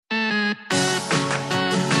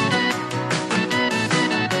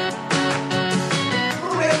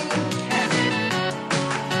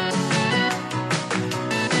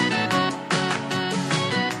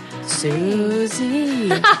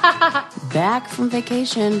Back from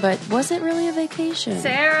vacation, but was it really a vacation?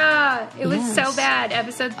 Sarah, it was so bad.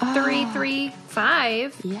 Episode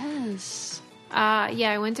 335. Yes.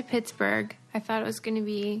 Yeah, I went to Pittsburgh. I thought it was going to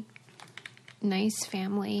be nice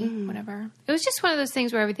family, whatever. It was just one of those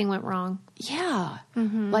things where everything went wrong. Yeah.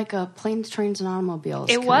 Like a planes, trains, and automobiles.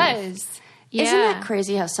 It was. Yeah. Isn't that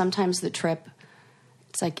crazy how sometimes the trip,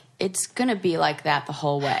 it's like, it's going to be like that the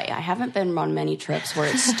whole way. I haven't been on many trips where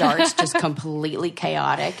it starts just completely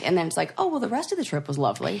chaotic, and then it's like, oh, well, the rest of the trip was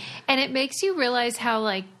lovely. And it makes you realize how,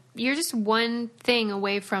 like, you're just one thing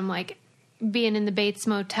away from, like, being in the Bates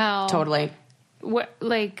Motel. Totally.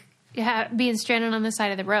 Being stranded on the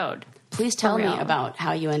side of the road. Please tell me about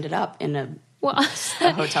how you ended up in a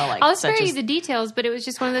hotel like I'll spare you the details, but it was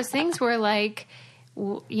just one of those things where, like,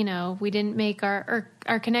 you know, we didn't make our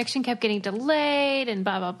connection kept getting delayed and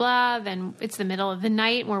blah, blah, blah. Then it's the middle of the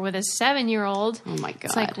night and we're with a 7-year-old. Oh, my God.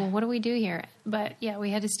 It's like, well, what do we do here? But, yeah, we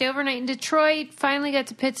had to stay overnight in Detroit, finally got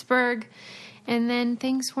to Pittsburgh. And then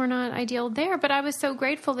things were not ideal there. But I was so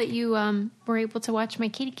grateful that you were able to watch my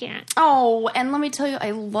kitty cat. Oh, and let me tell you,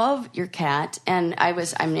 I love your cat. And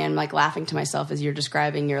I'm like laughing to myself as you're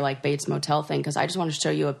describing your like Bates Motel thing, because I just want to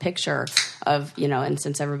show you a picture of, you know, and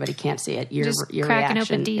since everybody can't see it, your cracking reaction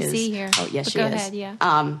open DC is, here. Oh, yes, but she go is. Ahead,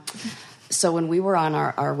 yeah. So when we were on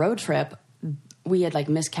our road trip, we had like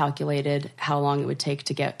miscalculated how long it would take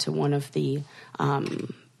to get to one of the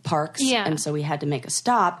parks. Yeah. And so we had to make a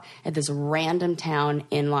stop at this random town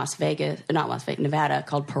in Nevada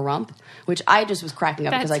called Pahrump, which I just was cracking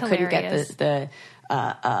up because I couldn't get the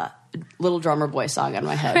Little Drummer Boy song on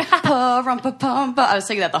my head. Pahrump-a-pump. I was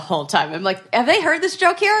singing that the whole time. I'm like, have they heard this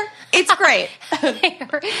joke here? It's great. Have they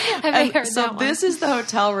heard so that one? This is the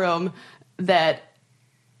hotel room that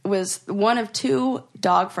was one of two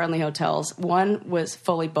dog-friendly hotels. One was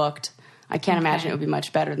fully booked. I can't imagine it would be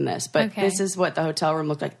much better than this, but this is what the hotel room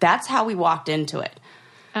looked like. That's how we walked into it.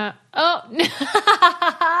 Like,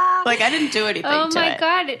 I didn't do anything to it. Oh, my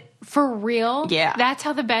God. For real? Yeah. That's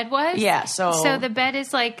how the bed was? Yeah, so the bed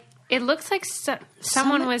is like, it looks like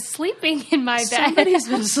someone was sleeping in my bed. Somebody's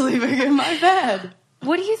been sleeping in my bed.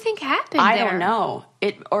 What do you think happened I there? don't know.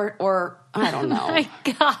 Or I don't know. Oh, my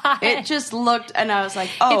God. It just looked, and I was like,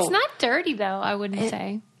 oh. It's not dirty, though, I wouldn't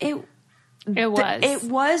say. It was. It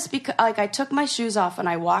was because, like, I took my shoes off and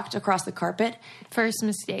I walked across the carpet. First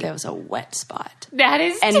mistake. There was a wet spot. That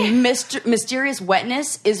is... And mysterious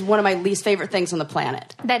wetness is one of my least favorite things on the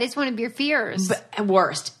planet. That is one of your fears.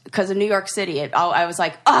 Worst. Because in New York City, I was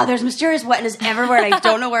like, oh, there's mysterious wetness everywhere and I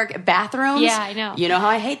don't know where... Bathrooms? Yeah, I know. You know how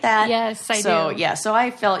I hate that? Yes, I do. So, yeah. So I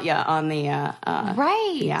felt, on the...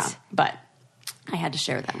 right. Yeah. But I had to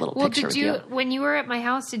share that little picture with you. When you were at my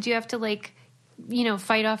house, did you have to, like...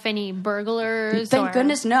 fight off any burglars? Thank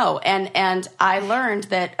goodness no. And I learned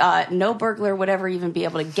that no burglar would ever even be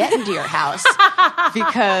able to get into your house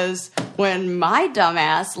because when my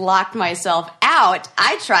dumbass locked myself out,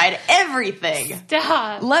 I tried everything.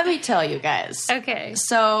 Stop. Let me tell you guys. Okay.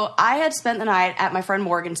 So I had spent the night at my friend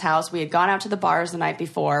Morgan's house. We had gone out to the bars the night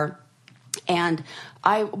before, and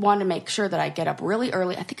I wanted to make sure that I get up really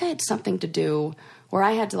early. I think I had something to do where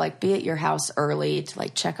I had to, like, be at your house early to,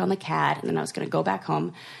 like, check on the cat, and then I was going to go back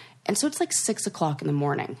home. And so it's, like, 6 o'clock in the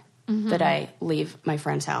morning that I leave my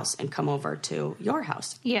friend's house and come over to your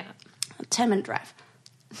house. Yeah. A 10-minute drive.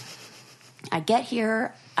 I get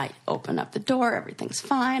here. I open up the door. Everything's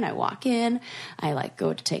fine. I walk in. I, like,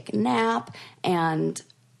 go to take a nap, and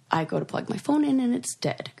I go to plug my phone in, and it's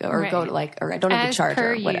dead. Or go to, like, or I don't have a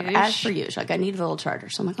charger. Whatever. As per usual. Like, I need a little charger.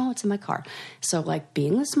 So I'm like, oh, it's in my car. So, like,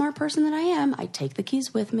 being the smart person that I am, I take the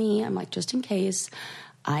keys with me. I'm like, just in case.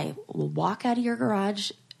 I will walk out of your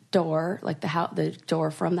garage door, like the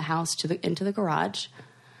door from the house into the garage,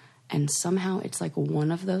 and somehow it's like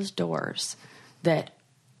one of those doors that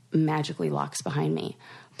magically locks behind me.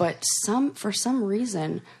 But for some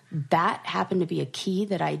reason, that happened to be a key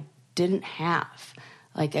that I didn't have.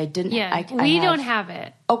 Like, I didn't... Yeah, we don't have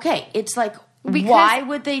it. Okay, it's like, why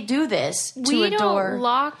would they do this to a door? We don't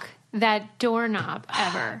lock that doorknob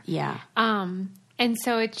ever. Yeah. And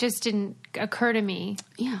so it just didn't occur to me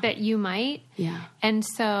that you might. Yeah. And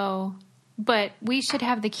so... But we should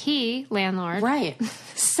have the key, landlord. Right.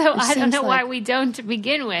 So I don't know why we don't to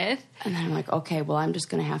begin with. And then I'm like, okay, well, I'm just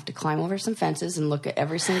going to have to climb over some fences and look at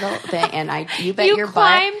every single thing. And you bet your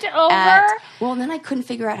butt. You climbed over? Well, and then I couldn't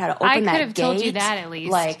figure out how to open that gate. I could have told you that at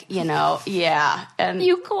least. Like, yeah. And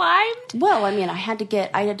you climbed? Well, I mean, I had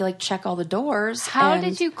to like check all the doors. How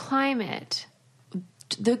did you climb it?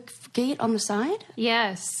 The gate on the side?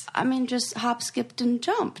 Yes. I mean, just hop, skipped, and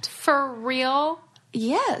jumped. For real?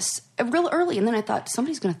 Yes, real early. And then I thought,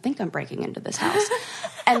 somebody's going to think I'm breaking into this house.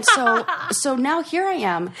 And so now here I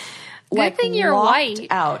am. Good thing you're locked white.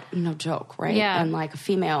 out. No joke, right? Yeah. And like a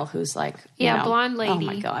female who's like, blonde lady. Oh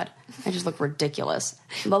my God. I just look ridiculous.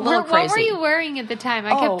 A little crazy. What were you wearing at the time?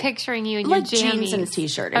 I kept picturing you in your jammies. Jeans and a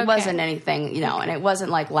t-shirt. It wasn't anything, and it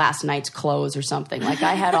wasn't like last night's clothes or something. Like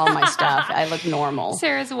I had all my stuff. I looked normal.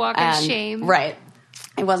 Sarah's walking shame. Right.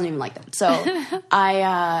 It wasn't even like that. So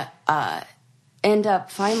I end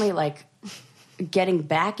up finally like getting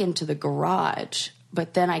back into the garage,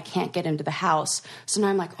 but then I can't get into the house. So now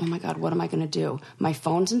I'm like, oh my God, what am I going to do? My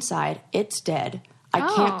phone's inside. It's dead. I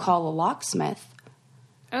can't call a locksmith.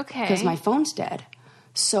 Okay. Because my phone's dead.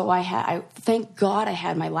 So I thank God I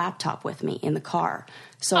had my laptop with me in the car.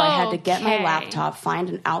 So I had to get my laptop, find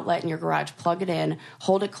an outlet in your garage, plug it in,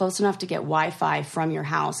 hold it close enough to get Wi-Fi from your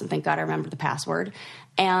house, and thank God I remembered the password.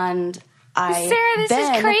 And Sarah, this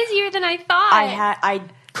is crazier than I thought. I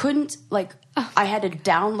couldn't, like, I had to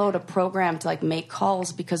download a program to, like, make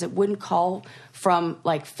calls because it wouldn't call from,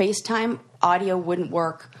 like, FaceTime. Audio wouldn't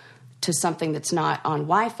work to something that's not on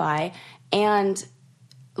Wi-Fi. And,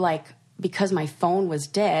 like, because my phone was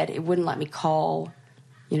dead, it wouldn't let me call,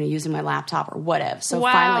 using my laptop or whatever. So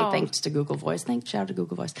finally, thanks to Google Voice, shout out to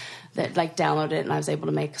Google Voice, that, like, downloaded it and I was able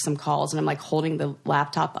to make some calls. And I'm, like, holding the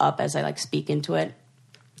laptop up as I, like, speak into it.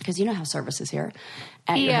 Because you know how service is here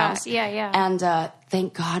at your house. Yeah. And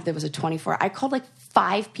thank God there was a 24. I called like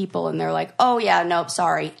 5 people and they're like, oh, yeah, nope,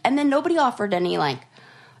 sorry. And then nobody offered any like,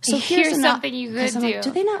 so here's something you could do. Like, do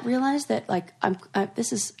they not realize that like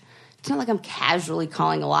it's not like I'm casually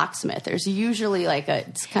calling a locksmith. There's usually like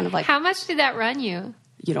it's kind of like. How much did that run you?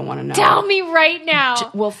 You don't want to know. Tell me right now.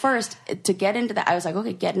 Well, first, to get into I was like,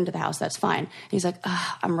 okay, get into the house. That's fine. And he's like,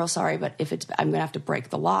 I'm real sorry, but I'm going to have to break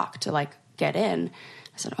the lock to like get in.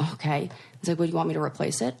 I said, okay. He's like, well, do you want me to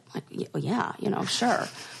replace it? I'm like, yeah, sure.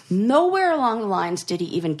 Nowhere along the lines did he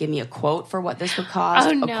even give me a quote for what this would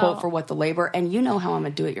cost, a quote for what the labor, and you know how I'm a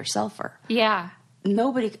do-it-yourselfer. Yeah.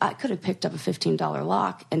 I could have picked up a $15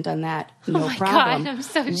 lock and done that, no problem. God, I'm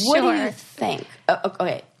so sure. What do you think?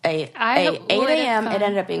 Okay, 8 a.m., it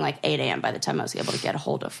ended up being like 8 a.m. by the time I was able to get a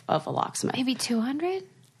hold of a locksmith. Maybe $200?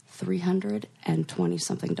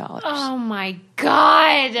 $320-something. Oh my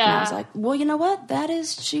God. And I was like, well, you know what? That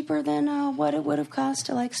is cheaper than what it would have cost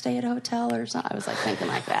to like stay at a hotel or something. I was like thinking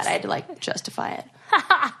like that. I had to like justify it.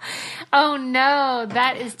 Oh no,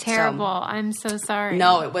 that is terrible. I'm so sorry.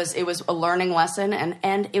 No, it was a learning lesson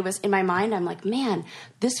and it was in my mind. I'm like, man,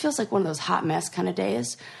 this feels like one of those hot mess kind of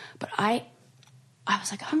days. But I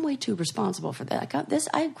was like, I'm way too responsible for that.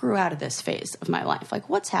 I grew out of this phase of my life. Like,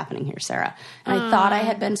 what's happening here, Sarah? And I thought I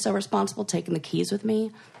had been so responsible taking the keys with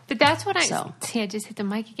me. But that's what I just hit the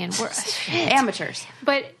mic again. We're amateurs.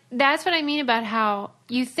 But that's what I mean about how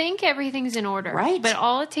you think everything's in order. Right. But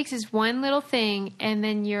all it takes is one little thing, and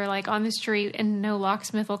then you're like on the street and no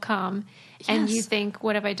locksmith will come. Yes. And you think,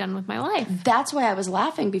 what have I done with my life? That's why I was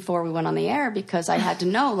laughing before we went on the air, because I had to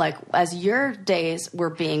know, like, as your days were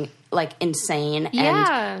being, like, insane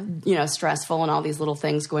and, stressful and all these little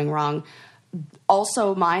things going wrong,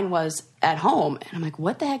 also mine was at home. And I'm like,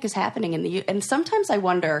 what the heck is happening and sometimes I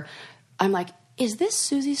wonder, I'm like, is this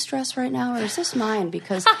Susie's stress right now or is this mine?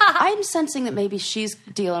 Because I'm sensing that maybe she's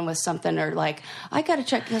dealing with something or like, I got to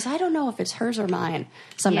check because I don't know if it's hers or mine.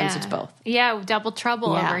 Sometimes it's both. Yeah, double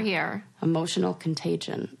trouble over here. Emotional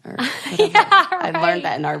contagion or whatever. I learned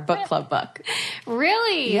that in our book club book.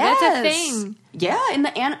 Really? Yes. That's a thing. Yeah, in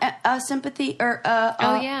the sympathy or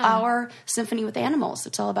our symphony with animals.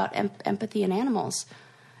 It's all about empathy in animals.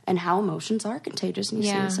 And how emotions are contagious, and you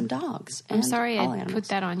see this in dogs. And I'm sorry I animals. put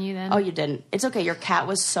that on you then. Oh, you didn't. It's okay. Your cat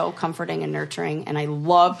was so comforting and nurturing, and I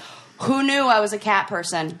love. Who knew I was a cat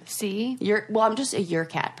person? See, I'm just a your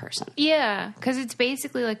cat person. Yeah, because it's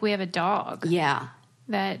basically like we have a dog. Yeah,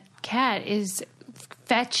 that cat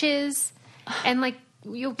fetches, and like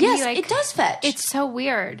you'll be yes, like, it does fetch. It's so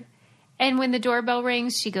weird. And when the doorbell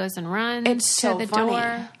rings, she goes and runs to the door.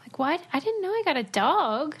 Like, what? I didn't know I got a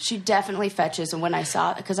dog. She definitely fetches. And when I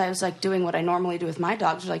saw it, because I was like doing what I normally do with my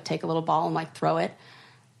dogs, like take a little ball and like throw it.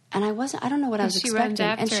 And I don't know what I was expecting.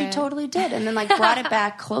 And she totally did. And then like brought it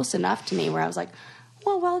back close enough to me where I was like,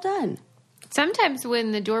 well done. Sometimes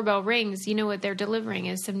when the doorbell rings, you know what they're delivering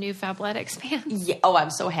is some new Fabletics pants. Yeah. Oh, I'm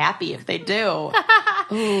so happy if they do.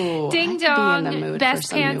 Ooh, Ding dong,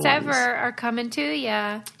 best pants ever are coming to you.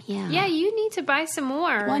 Yeah. Yeah, you need to buy some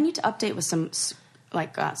more. Well, I need to update with some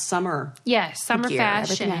like summer. Yes, summer gear.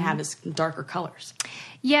 fashion. Everything I have is darker colors.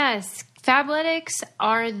 Yes, Fabletics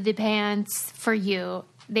are the pants for you.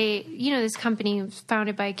 They, this company was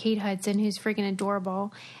founded by Kate Hudson, who's freaking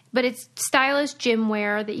adorable. But it's stylish gym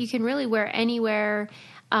wear that you can really wear anywhere.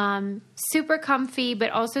 Super comfy,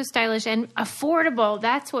 but also stylish and affordable.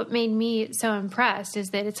 That's what made me so impressed, is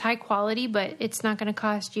that it's high quality, but it's not going to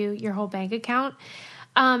cost you your whole bank account.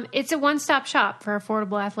 It's a one-stop shop for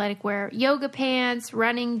affordable athletic wear, yoga pants,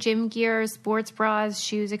 running, gym gear, sports bras,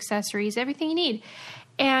 shoes, accessories, everything you need.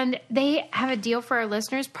 And they have a deal for our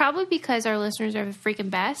listeners, probably because our listeners are the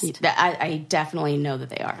freaking best. I definitely know that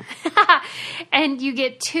they are. And you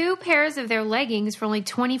get 2 pairs of their leggings for only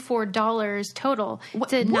 $24 total.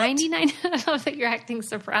 It's a 99. I love that you're acting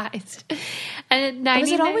surprised. And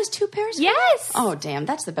Was it always 2 pairs? Yes. Oh, damn.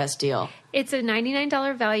 That's the best deal. It's a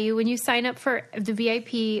 $99 value. When you sign up for the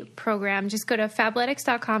VIP program, just go to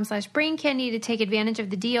fabletics.com/braincandy to take advantage of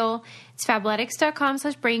the deal. It's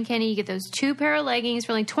fabletics.com/braincandy. You get those 2 pair of leggings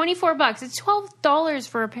for only $24. It's $12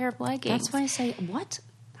 for a pair of leggings. That's why I say, what?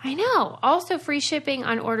 I know. Also free shipping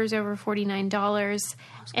on orders over $49.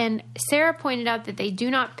 And Sarah pointed out that they do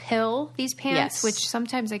not pill these pants, Yes. which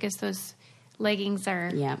sometimes I guess those leggings are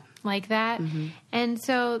Yeah. like that. Mm-hmm. And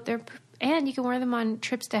so and you can wear them on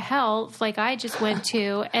trips to hell, like I just went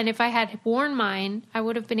to. And if I had worn mine, I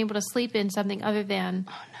would have been able to sleep in something other than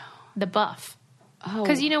the buff. Oh,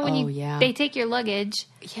 Because, when yeah. they take your luggage.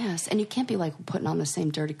 Yes, and you can't be like putting on the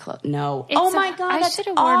same dirty clothes. No. It's Oh my God, I that's should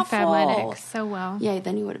have awful. worn Fabletics so well. Yeah,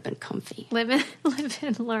 then you would have been comfy. Live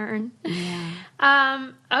and learn.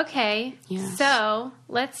 Yeah. Okay. Yes. So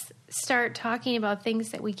let's start talking about things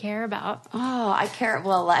that we care about. Oh, I care.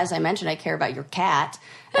 Well, as I mentioned, I care about your cat.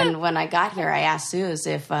 And when I got here, I asked Suze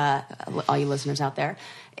if, all you listeners out there,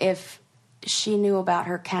 if she knew about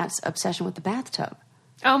her cat's obsession with the bathtub.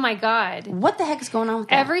 Oh my God. What the heck is going on with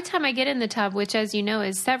that? Every time I get in the tub, which as you know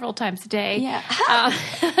is several times a day, Yeah.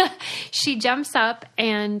 she jumps up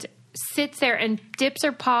and sits there and dips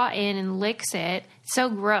her paw in and licks it. So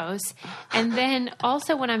gross. And then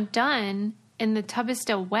also when I'm done and the tub is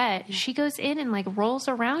still wet, she goes in and like rolls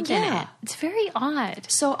around in Yeah. it. It's very odd.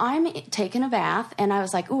 So I'm taking a bath, and I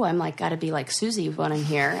was like, "Ooh, I'm like got to be like Susie when I'm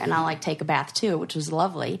here, and I'll like take a bath too," which was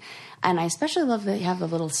lovely. And I especially love that you have the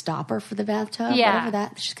little stopper for the bathtub. Yeah. Whatever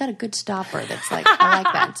that. She's got a good stopper. That's like I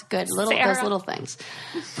like that. It's good. Those Sarah. little things.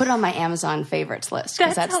 Put it on my Amazon favorites list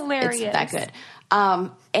That's hilarious. It's that good.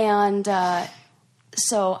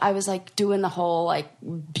 So I was like doing the whole like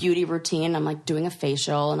beauty routine. I'm like doing a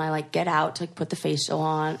facial, and I like get out to like put the facial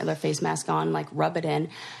on, or the face mask on, like rub it in.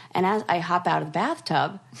 And as I hop out of the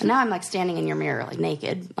bathtub, and now I'm like standing in your mirror, like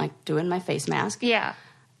naked, like doing my face mask. Yeah.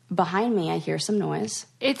 Behind me, I hear some noise.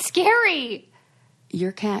 It's scary.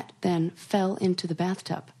 Your cat then fell into the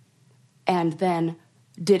bathtub, and then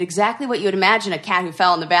did exactly what you would imagine a cat who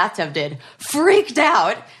fell in the bathtub did. Freaked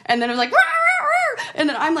out, and then it was like, "Rah, rah, rah," and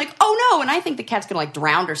then I'm like, oh no, and I think the cat's gonna like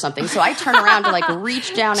drown or something. So I turn around to like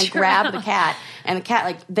reach down and grab the cat, and the cat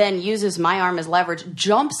like then uses my arm as leverage,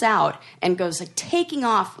 jumps out, and goes like taking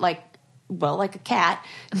off like a cat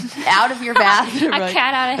out of your bathroom. A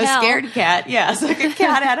cat out of hell. A scared cat, yes, like a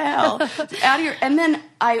cat out of hell. Out of your, and then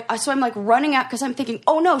so I'm like running out because I'm thinking,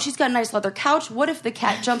 oh no, she's got a nice leather couch. What if the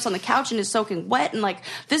cat jumps on the couch and is soaking wet? And like,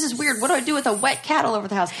 this is weird. What do I do with a wet cat all over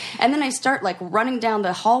the house? And then I start like running down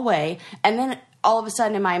the hallway, and then all of a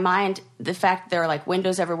sudden in my mind, the fact there are like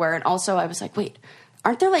windows everywhere, and also I was like, wait,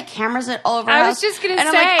 aren't there like cameras all over her house? I was just going to say.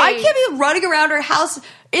 And I'm like, I can't be running around her house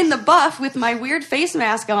in the buff with my weird face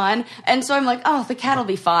mask on. And so I'm like, oh, the cat will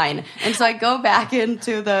be fine. And so I go back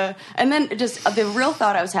into and then just the real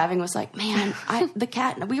thought I was having was like, man, the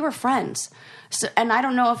cat, we were friends. So, and I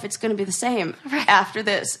don't know if it's going to be the same after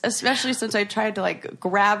this, especially since I tried to like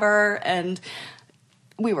grab her, and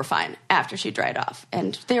we were fine after she dried off.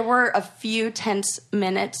 And there were a few tense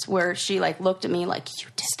minutes where she like looked at me like, you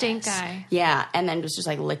did Stink this. eye. Yeah, and then was just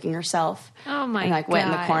like licking herself. Oh my and like went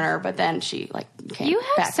in the God. corner, but then she like came You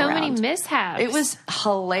have back so around. many mishaps. It was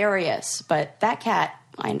hilarious, but that cat,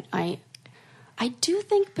 I do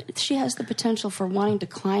think she has the potential for wanting to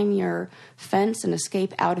climb your fence and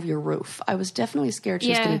escape out of your roof. I was definitely scared she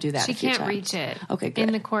was going to do that. She a few can't times. reach it. Okay, good.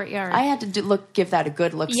 In the courtyard. I had to give that a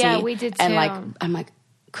good look. Yeah, we did And too. like, I'm like,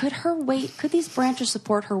 could these branches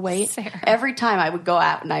support her weight? Sarah. Every time I would go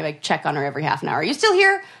out and I like check on her every half an hour. Are you still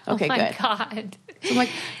here? Okay, oh my good. God. So I'm like,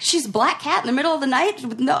 she's a black cat in the middle of the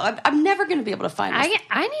night. No, I'm never going to be able to find this.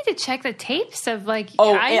 I need to check the tapes of like.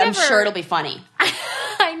 Oh, I'm sure it'll be funny.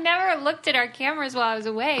 I never looked at our cameras while I was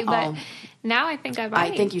away, but now I think I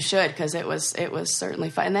might. I think you should, because it was certainly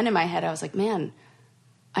fun. And then in my head, I was like, man,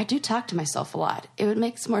 I do talk to myself a lot. It would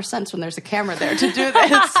make more sense when there's a camera there to do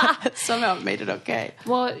this. Somehow it made it okay.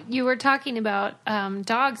 Well, you were talking about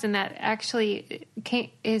dogs, and that actually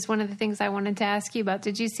is one of the things I wanted to ask you about.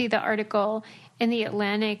 Did you see the article in The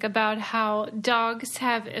Atlantic about how dogs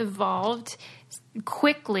have evolved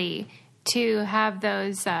quickly to have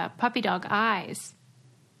those puppy dog eyes.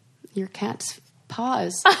 Your cat's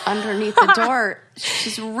paws underneath the door.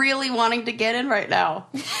 She's really wanting to get in right now.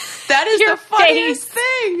 That is the funniest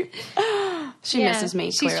thing. She misses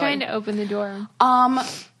me, She's clearly. trying to open the door.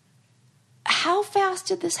 How fast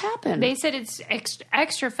did this happen? They said it's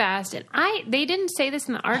extra fast. And they didn't say this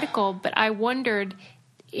in the article, but I wondered,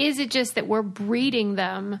 is it just that we're breeding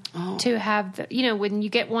them to have when you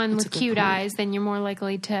get one with cute eyes, then you're more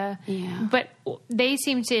likely to. Yeah. But they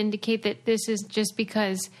seem to indicate that this is just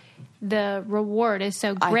because the reward is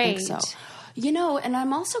so great. I think so. And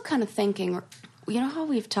I'm also kind of thinking, how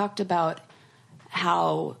we've talked about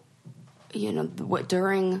how,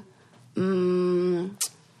 during the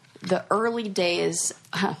early days,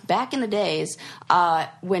 back in the days,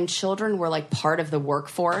 when children were like part of the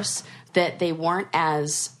workforce, that they weren't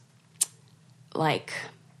as, like,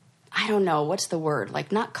 I don't know, what's the word?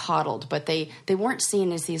 Like, not coddled, but they weren't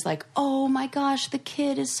seen as these, like, oh my gosh, the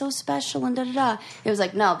kid is so special and da-da-da. It was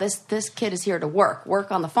like, no, this kid is here to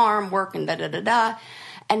work on the farm, work and da-da-da-da.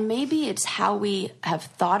 And maybe it's how we have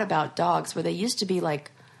thought about dogs, where they used to be,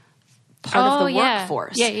 like, part of the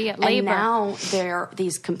workforce. Yeah, labor. And now they're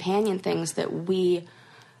these companion things that we,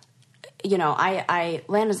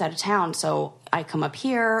 Landon's out of town, so I come up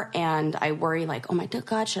here and I worry, like, oh my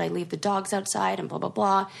God, should I leave the dogs outside and blah, blah,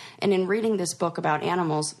 blah. And in reading this book about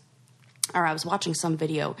animals, or I was watching some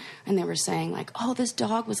video and they were saying, like, oh, this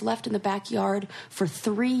dog was left in the backyard for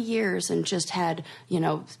 3 years and just had,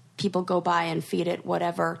 people go by and feed it,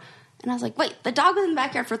 whatever. And I was like, wait, the dog was in the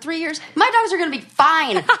backyard for 3 years? My dogs are going to be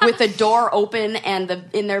fine with the door open and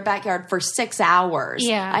in their backyard for 6 hours.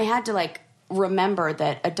 Yeah. I had to, like, remember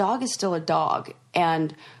that a dog is still a dog.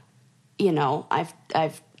 And,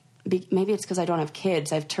 maybe it's because I don't have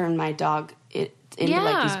kids. I've turned my dog into,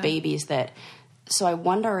 like, these babies that... So I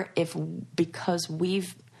wonder if because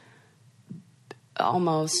we've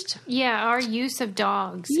almost... Yeah, our use of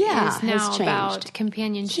dogs is has now changed. about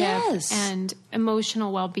companionship and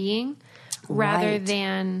emotional well-being rather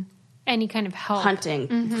than any kind of help. Hunting.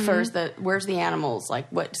 Where's the animals? Like,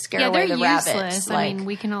 what? Scare away they're the useless. rabbits. I Like, mean,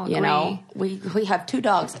 we can all agree. We have 2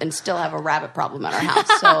 dogs and still have a rabbit problem at our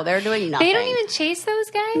house. So they're doing nothing. They don't even chase those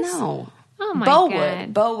guys? No. Oh, my Bo God.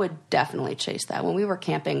 would. Bo would definitely chase that. When we were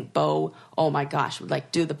camping, Bo, oh my gosh, would,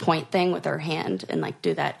 like, do the point thing with her hand and, like,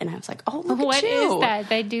 do that. And I was like, oh, look What at you. is that?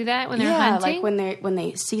 They do that when they're hunting? Like when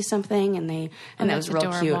they see something and that was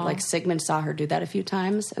real cute. Like, Sigmund saw her do that a few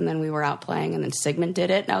times, and then we were out playing, and then Sigmund did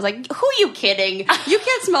it, and I was like, who are you kidding? You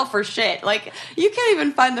can't smell for shit. Like, you can't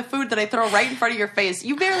even find the food that I throw right in front of your face.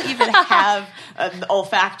 You barely even have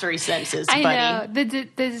olfactory senses, buddy. I know.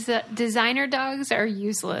 The designer dogs are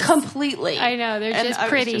useless. Completely. I know. They're just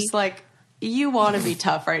pretty. I was just like, you want to be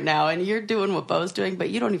tough right now, and you're doing what Bo's doing, but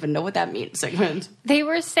you don't even know what that means, Sigmund. They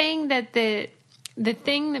were saying that the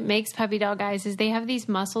thing that makes puppy dog eyes is they have these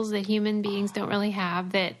muscles that human beings don't really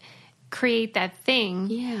have that create that thing,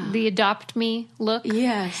 the adopt me look.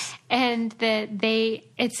 Yes. And that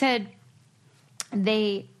it said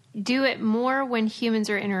they do it more when humans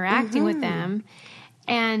are interacting with them.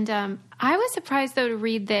 And I was surprised, though, to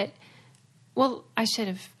read that. Well, I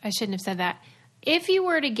shouldn't have said that. If you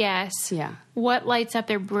were to guess what lights up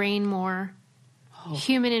their brain more,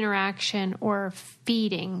 human interaction or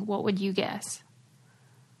feeding, what would you guess?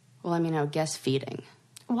 Well, I mean, I would guess feeding.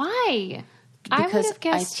 Why? I would have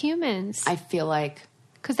guessed humans. I feel like...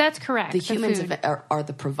 Because that's correct. The humans are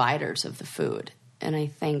the providers of the food. And I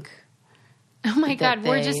think... Oh, my God.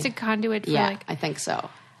 We're just a conduit for I think so.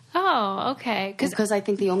 Oh, okay. Because I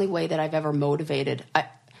think the only way that I've ever motivated...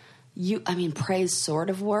 praise sort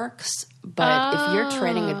of works, but if you're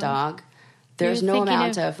training a dog, there's no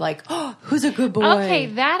amount of like, oh, who's a good boy? Okay,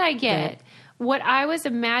 that I get. What I was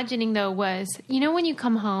imagining, though, was, when you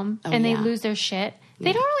come home and they lose their shit,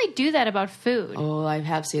 they don't really do that about food. Oh, I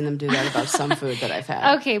have seen them do that about some food that I've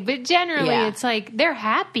had. Okay, but generally it's like they're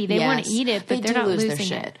happy. They want to eat it, but they're not losing their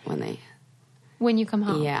shit when you come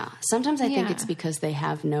home. Yeah. Sometimes I think it's because they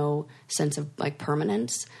have no sense of, like,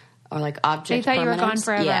 permanence. Or, like, object permanence. They thought you were gone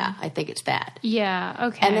forever. Yeah, I think it's that. Yeah,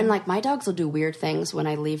 okay. And then, like, my dogs will do weird things when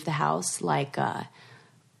I leave the house, like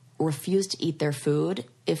refuse to eat their food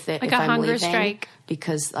if I'm hunger leaving, strike.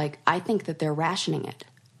 because, like, I think that they're rationing it.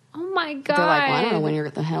 Oh, my God. They're like, well, I don't know when you're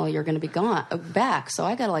going to be back, so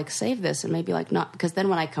I got to, like, save this and maybe, like, not. Because then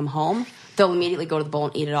when I come home, they'll immediately go to the bowl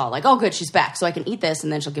and eat it all. Like, oh, good, she's back, so I can eat this,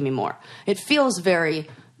 and then she'll give me more. It feels very,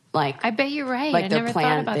 like... I bet you're right. Like I never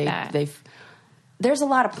thought about that. There's a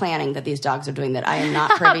lot of planning that these dogs are doing that I am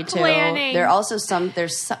not privy to. There are also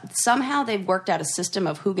somehow they've worked out a system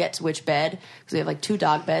of who gets which bed, because we have like 2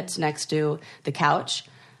 dog beds next to the couch.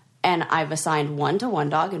 And I've assigned one to one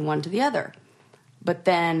dog and one to the other. But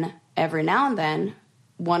then every now and then,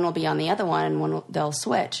 one will be on the other one and they'll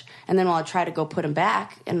switch. And then I'll try to go put them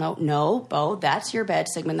back and no, Bo, that's your bed,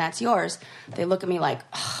 Sigmund, that's yours. They look at me like,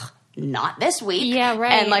 not this week. Yeah,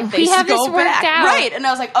 right. And like they have go this worked back. out. Right. And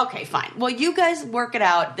I was like, okay, fine. Well, you guys work it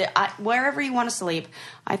out. Wherever you want to sleep.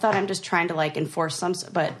 I thought I'm just trying to like enforce some,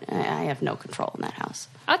 but I have no control in that house.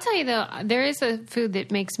 I'll tell you though, there is a food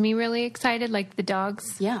that makes me really excited, like the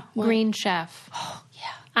dogs. Yeah. What? Green Chef. Oh, yeah.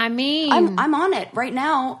 I mean, I'm on it right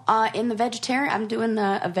now. In the vegetarian, I'm doing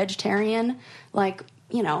a vegetarian, like,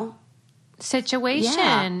 situation.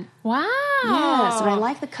 Yeah. Wow. Yes, and I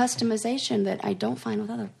like the customization that I don't find with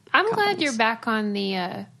other I'm companies. glad you're back on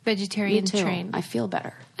the vegetarian Me too. train. I feel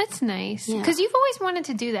better. That's nice. Yeah. Because you've always wanted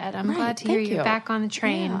to do that. I'm Right, glad to hear thank you're you. back on the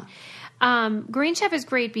train. Yeah. Green Chef is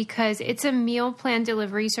great because it's a meal plan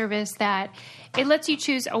delivery service that it lets you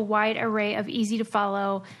choose a wide array of easy to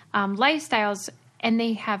follow lifestyles, and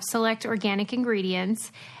they have select organic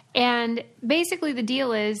ingredients. And basically the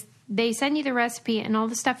deal is they send you the recipe and all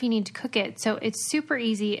the stuff you need to cook it. So it's super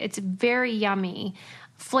easy. It's very yummy.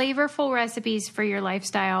 Flavorful recipes for your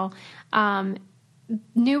lifestyle.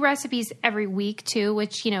 New recipes every week too,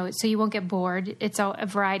 which, so you won't get bored. It's all a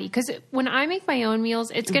variety. Because when I make my own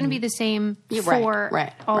meals, it's going to be the same for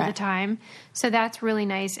all the time. So that's really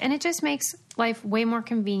nice. And it just makes life way more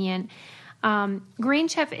convenient. Green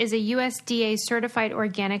Chef is a USDA certified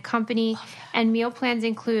organic company, and meal plans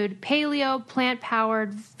include paleo,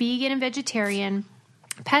 plant-powered, vegan and vegetarian,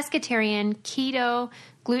 pescatarian, keto,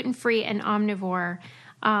 gluten-free, and omnivore.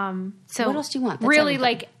 So what else do you want? That's really everything.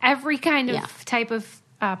 like every kind of type of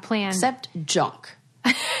plan. Except junk,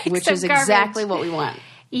 which Except is garbage. exactly what we want.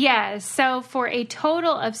 Yeah, so for a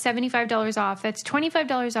total of $75 off, that's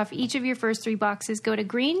 $25 off each of your first 3 boxes. Go to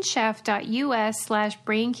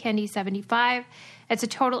greenchef.us/braincandy75. That's a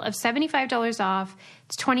total of $75 off.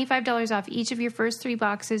 It's $25 off each of your first 3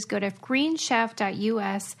 boxes. Go to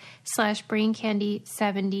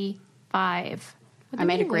greenchef.us/braincandy75. I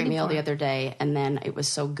made a great meal the other day, and then it was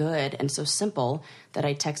so good and so simple that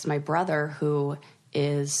I texted my brother, who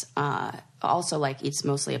is also like eats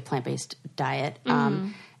mostly a plant-based diet,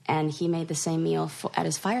 and he made the same meal at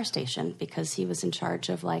his fire station because he was in charge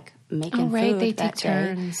of like making food they that take day.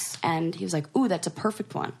 turns. And he was like, "Ooh, that's a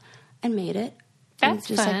perfect one," and made it. That's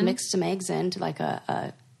and just fun. like mixed some eggs into like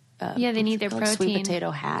a they need their like sweet protein.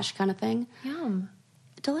 potato hash kind of thing. Yum.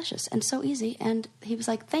 Delicious and so easy. And he was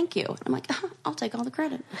like, "Thank you." And I'm like, "I'll take all the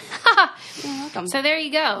credit." You're welcome. So there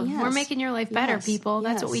you go. Yes. We're making your life better, Yes. people.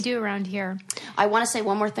 That's what Yes. we do around here. I want to say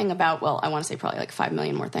one more thing about, I want to say probably like 5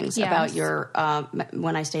 million more things Yes. about your,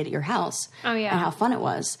 when I stayed at your house. Oh, yeah. And how fun it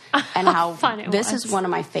was. And how fun it this was. is one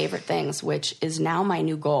of my favorite things, which is now my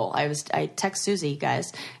new goal. I text Susie,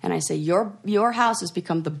 guys, and I say, your house has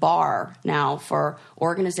become the bar now for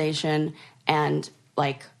organization and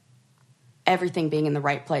like everything being in the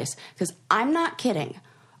right place. Because I'm not kidding.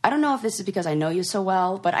 I don't know if this is because I know you so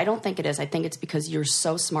well, but I don't think it is. I think it's because you're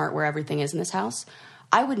so smart where everything is in this house.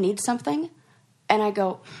 I would need something, and I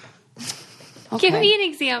go, okay. Give me an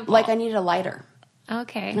example. Like I needed a lighter.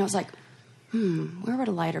 Okay. And I was like, where would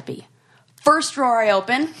a lighter be? First drawer I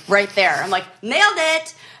open, right there. I'm like, nailed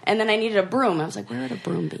it. And then I needed a broom. I was like, where would a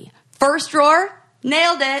broom be? First drawer,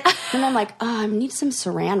 nailed it. And I'm like, I need some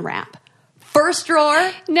saran wrap. First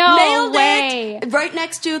drawer, No nailed way. it. Right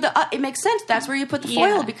next to the, it makes sense. That's where you put the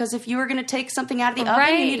foil, because if you were going to take something out of the oven, you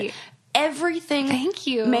Right. need everything. Thank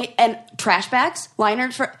you. And trash bags,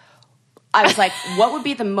 liners for. I was like, what would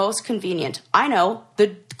be the most convenient? I know,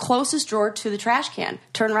 the closest drawer to the trash can.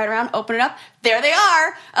 Turn right around, open it up. There they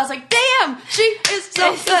are. I was like, damn, she is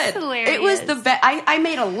so This is good. hilarious. It was the best. I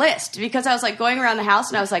made a list because I was like going around the house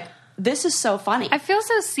and I was like, this is so funny. I feel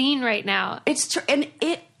so seen right now. It's true. And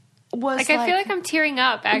it was Like, I feel like I'm tearing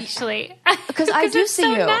up, actually. because I do it's see so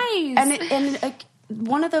you. nice. And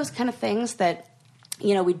one of those kind of things that,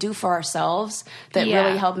 we do for ourselves that Yeah.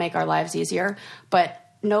 really help make our lives easier, but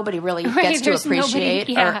nobody really Right, gets to there's nobody- appreciate.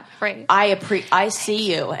 yeah, right. I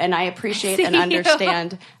see you, and I appreciate see and you.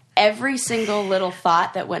 understand every single little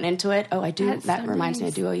thought that went into it. Oh, I do. That's That so reminds me, I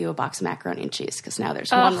nice. do owe you a box of macaroni and cheese because now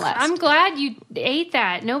there's Ugh, one left. I'm glad you ate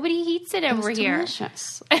that. Nobody eats it over It's here.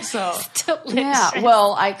 delicious. So It's delicious. yeah,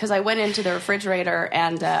 well, because I went into the refrigerator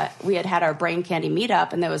and we had our brain candy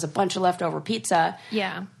meetup, and there was a bunch of leftover pizza.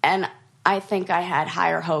 Yeah. And I think I had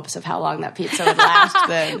higher hopes of how long that pizza would last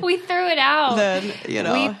than We threw it out. than.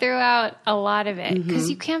 We threw out a lot of it because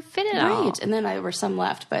you can't fit it all. Right, and then there were some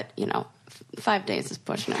left, but 5 days is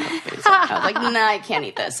pushing it. I was like, nah, I can't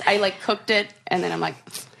eat this. I cooked it, and then I'm like,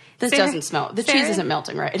 this Sarah- doesn't smell. The Sarah- cheese isn't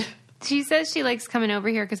melting right. She says she likes coming over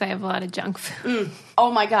here because I have a lot of junk food.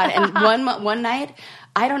 Oh my God. And one night,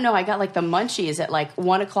 I don't know, I got like the munchies at like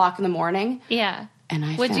 1 o'clock in the morning. Yeah.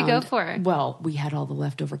 And What'd you go for? Well, we had all the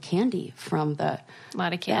leftover candy from the... A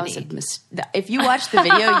lot of candy. If you watched the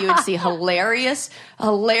video, you would see hilarious,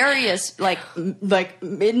 like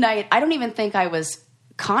midnight. I don't even think I was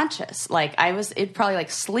conscious. Like it probably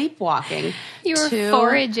like sleepwalking. You were to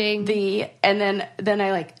foraging. And then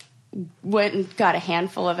I like went and got a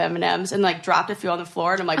handful of M&Ms and like dropped a few on the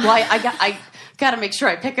floor. And I'm like, well, I got to make sure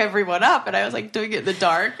I pick everyone up. And I was like doing it in the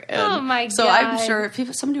dark. And oh my God. So I'm sure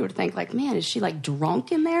somebody would think like, man, is she like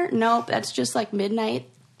drunk in there? Nope. That's just like midnight.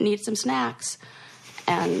 Need some snacks.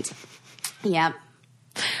 And yeah.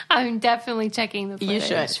 I'm definitely checking the footage you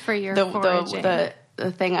should. For your foraging.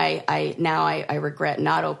 The thing I regret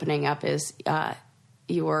not opening up is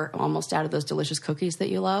you were almost out of those delicious cookies that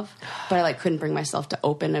you love, but I like couldn't bring myself to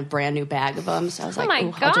open a brand new bag of them. So I was like,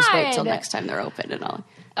 I'll just wait till next time they're open and I'll.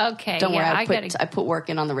 Okay. Don't worry, I put work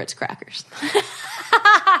in on the Ritz crackers.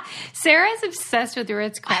 Sarah's obsessed with the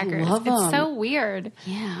Ritz crackers. I love them. It's so weird.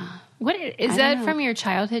 Yeah. What is that from your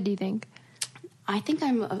childhood, do you think? I think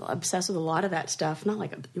I'm obsessed with a lot of that stuff. Not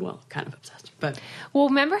like, kind of obsessed, but. Well,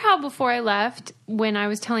 remember how before I left, when I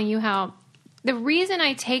was telling you how the reason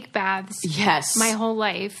I take baths my whole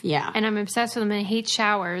life, and I'm obsessed with them and I hate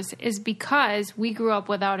showers, is because we grew up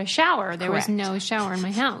without a shower. There was no shower in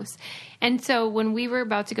my house. And so when we were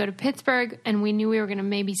about to go to Pittsburgh and we knew we were going to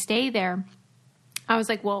maybe stay there, I was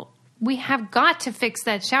like, well, we have got to fix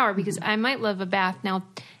that shower because I might love a bath. Now,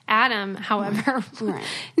 Adam, however,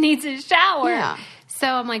 needs a shower. Yeah. So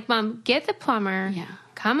I'm like, Mom, get the plumber,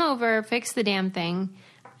 come over, fix the damn thing,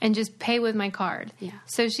 and just pay with my card. Yeah.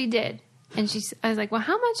 So she did. And I was like, well,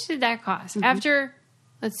 how much did that cost? Mm-hmm. After,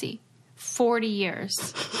 40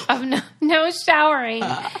 years of no showering,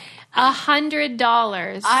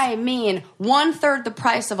 $100. I mean, 1/3 the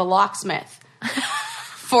price of a locksmith.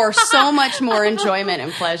 For so much more enjoyment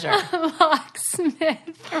and pleasure.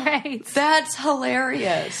 Locksmith, right. That's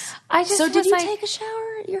hilarious. Did you take a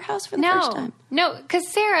shower at your house for the first time? No, because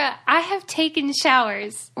Sarah, I have taken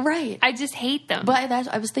showers. Right. I just hate them. But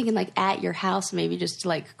I was thinking like at your house, maybe just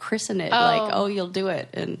like christen it. You'll do it.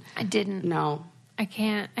 And I didn't. No. I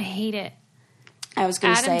can't. I hate it. I was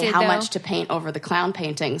going to say how much to paint over the clown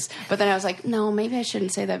paintings. But then I was like, no, maybe I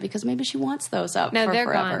shouldn't say that because maybe she wants those up for they're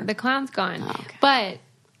forever. Gone. The clown's gone. Oh, okay. But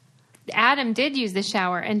Adam did use the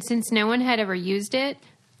shower, and since no one had ever used it,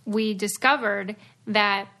 we discovered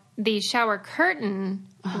that the shower curtain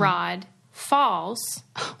rod falls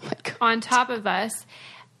on top of us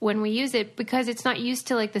when we use it because it's not used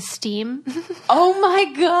to like the steam. Oh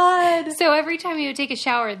my God. So every time you would take a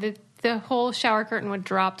shower, the whole shower curtain would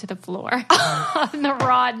drop to the floor on the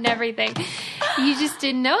rod and everything. You just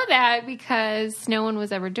didn't know that because no one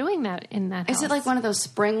was ever doing that in that house. Is it like one of those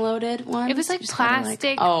spring-loaded ones? It was like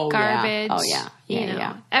plastic, garbage. Yeah. Oh, yeah.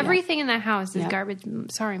 Yeah. Everything in that house is garbage.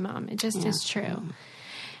 Sorry, Mom. It just is true.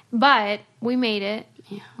 But we made it.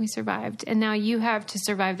 Yeah. We survived. And now you have to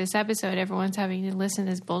survive this episode. Everyone's having to listen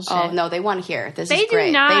to this bullshit. Oh, no, they want to hear. This is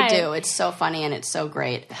great. They do. It's so funny and it's so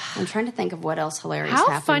great. I'm trying to think of what else hilarious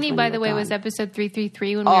happened. How funny, by the way, was episode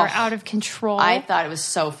 333 when we were out of control? I thought it was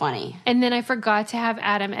so funny. And then I forgot to have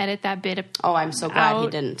Adam edit that bit. I'm so glad he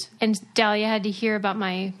didn't. And Dahlia had to hear about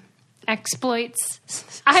my exploits.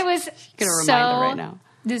 I was remind her right now.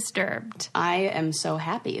 Disturbed. I am so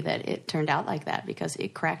happy that it turned out like that because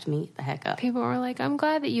it cracked me the heck up. People were like, I'm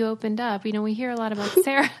glad that you opened up. We hear a lot about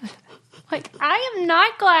Sarah. Like, I am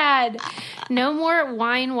not glad. No more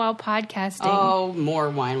wine while podcasting. Oh,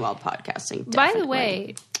 more wine while podcasting. Definitely. By the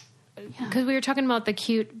way, because we were talking about the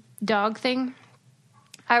cute dog thing,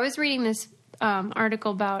 I was reading this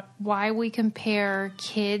article about why we compare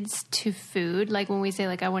kids to food. Like when we say,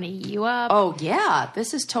 like, I want to eat you up. Oh, yeah.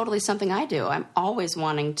 This is totally something I do. I'm always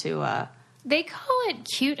wanting to... They call it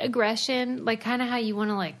cute aggression, like kind of how you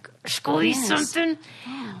want to, like, squeeze something.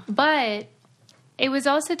 Oh. But it was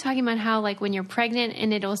also talking about how, like, when you're pregnant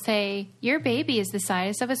and it'll say, your baby is the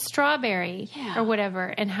size of a strawberry or whatever,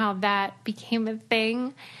 and how that became a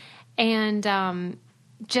thing. And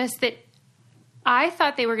just that I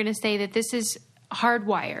thought they were going to say that this is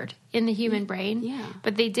hardwired in the human brain,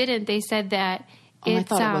 but they didn't. They said that I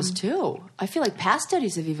thought it was too. I feel like past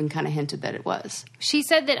studies have even kind of hinted that it was. She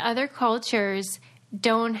said that other cultures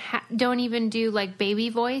don't even do like baby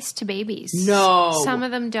voice to babies. No, some of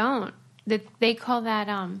them don't. That they call that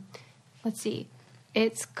let's see,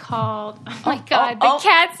 it's called. Oh my God, the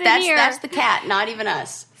cat's in here. That's the cat, not even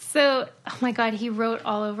us. So, oh my God, he wrote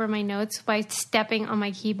all over my notes by stepping on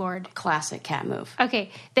my keyboard. Classic cat move.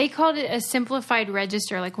 Okay, they called it a simplified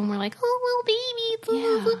register, like when we're like, oh, little baby.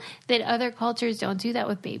 Yeah. That other cultures don't do that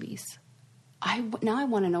with babies. Now I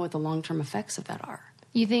want to know what the long-term effects of that are.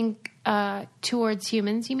 You think towards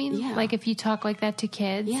humans, you mean? Yeah. Like if you talk like that to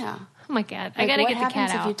kids? Yeah. Oh my God, I got to get the cat What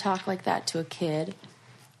happens out. if you talk like that to a kid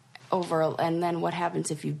and then what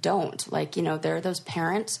happens if you don't? Like, there are those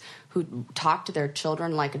parents who talk to their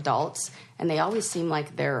children like adults, and they always seem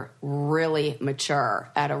like they're really mature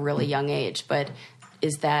at a really young age. But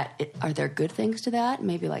are there good things to that?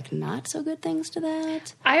 Maybe like not so good things to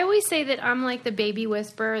that? I always say that I'm like the baby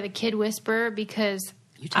whisperer, the kid whisperer, because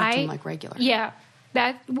You talk to them like regular. Yeah,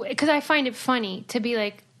 because I find it funny to be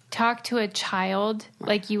like, talk to a child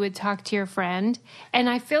like you would talk to your friend. And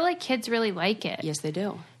I feel like kids really like it. Yes, they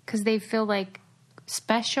do. Because they feel like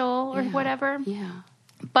special or whatever. Yeah.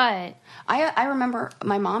 But I remember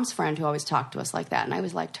my mom's friend who always talked to us like that, and I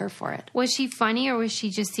always liked her for it. was she funny or was she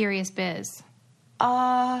just serious biz?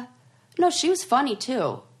 No, she was funny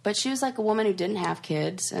too, but she was like a woman who didn't have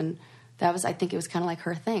kids, and I think it was kind of like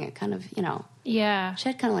her thing. It kind of, Yeah. she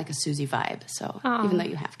had kind of like a Susie vibe, so even though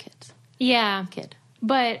you have kids. Yeah. Kid.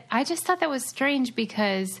 But I just thought that was strange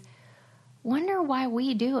because wonder why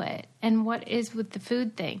we do it and what is with the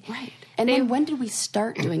food thing. Right. And then when did we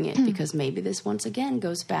start doing it? Because maybe this once again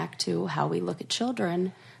goes back to how we look at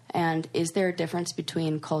children. And is there a difference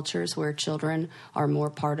between cultures where children are more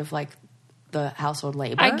part of like the household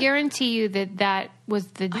labor? I guarantee you that was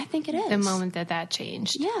I think it is. the moment that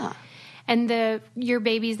changed. Yeah. And your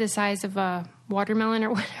baby's the size of a watermelon or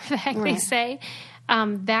whatever the heck they say.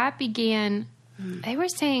 That began... They were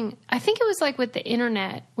saying, I think it was like with the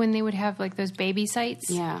internet when they would have like those baby sites.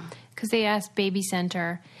 Yeah. Because they asked Baby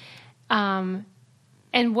Center. And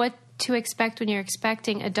What to Expect When You're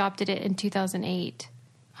Expecting adopted it in 2008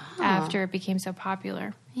 after it became so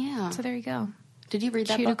popular. Yeah. So there you go. Did you read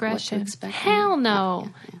that Cute book? aggression. What to Expect? Hell no.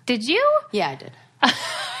 Yeah. Did you? Yeah, I did.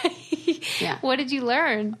 Yeah. What did you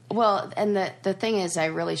learn? Well, and the thing is, I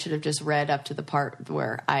really should have just read up to the part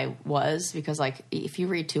where I was, because like if you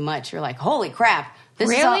read too much, you're like, holy crap! This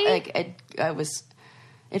Really? is all, like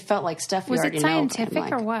it felt like stuff you Was already it know. scientific and,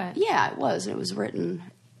 like, or what? Yeah, it was. It was written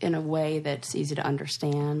in a way that's easy to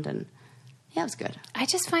understand, and yeah, it was good. I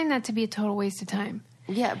just find that to be a total waste of time.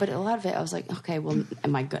 Yeah, but a lot of it, I was like, okay, well,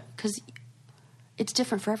 am I good? Because it's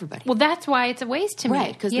different for everybody. Well, that's why it's a waste to me.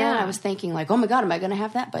 Right, because then I was thinking like, oh my God, am I going to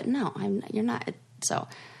have that? But no, you're not. So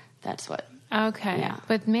that's what. Okay. Yeah.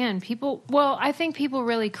 But man, I think people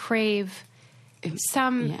really crave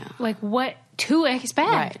some, like what to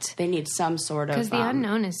expect. Right. They need some sort of. Because the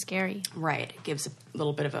unknown is scary. Right. It gives a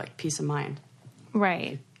little bit of like peace of mind.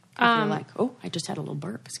 Right. If you're like, oh, I just had a little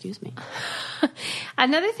burp. Excuse me.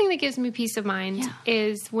 Another thing that gives me peace of mind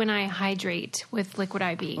is when I hydrate with Liquid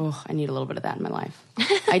IV. Oh, I need a little bit of that in my life.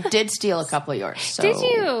 I did steal a couple of yours. So, Did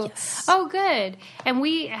you? Yes. Oh, good. And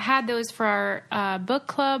we had those for our book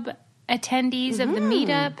club attendees of the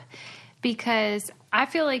meetup, because I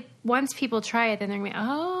feel like once people try it, then they're going to be,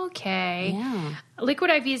 oh, okay. Yeah.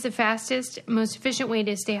 Liquid IV is the fastest, most efficient way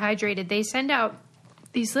to stay hydrated. They send out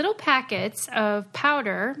these little packets of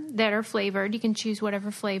powder that are flavored. You can choose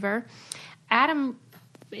whatever flavor. Adam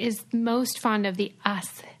is most fond of the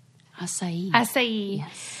Acai. acai.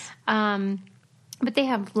 Yes. But they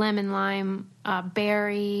have lemon, lime,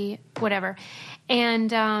 berry, whatever.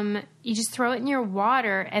 And you just throw it in your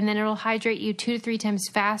water, and then it'll hydrate you 2 to 3 times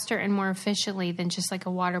faster and more efficiently than just like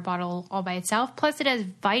a water bottle all by itself. Plus, it has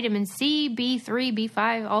vitamin C, B3,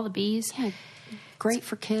 B5, all the Bs. Yeah. Great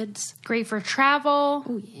for kids. Great for travel.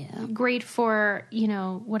 Oh, yeah. Great for,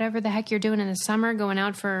 whatever the heck you're doing in the summer, going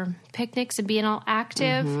out for picnics and being all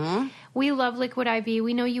active. Mm-hmm. We love Liquid IV.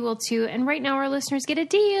 We know you will too. And right now our listeners get a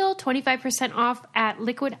deal, 25% off at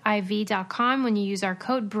liquidiv.com when you use our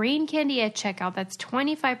code BRAINCANDY at checkout. That's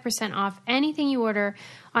 25% off anything you order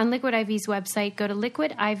on Liquid IV's website. Go to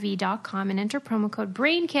liquidiv.com and enter promo code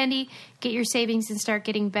BRAINCANDY. Get your savings and start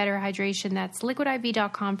getting better hydration. That's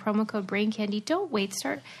liquidiv.com, promo code BRAINCANDY. Don't wait.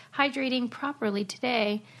 Start hydrating properly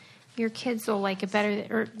today. Your kids will like it better,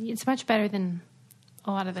 or it's much better than a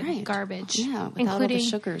lot of the garbage. Yeah, without including all the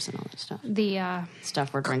sugars and all that stuff. The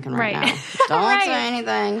stuff we're drinking right now. right. Don't Right. say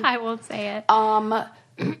anything. I won't say it.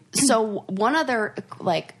 So one other,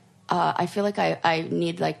 I feel like I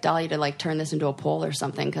need like Dolly to like turn this into a poll or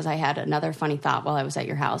something, because I had another funny thought while I was at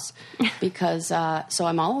your house. Because so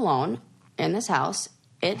I'm all alone in this house.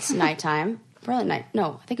 It's nighttime. Probably night.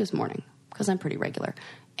 No, I think it was morning, because I'm pretty regular.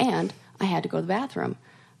 And I had to go to the bathroom.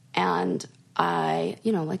 And I,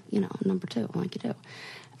 number 2, like you do.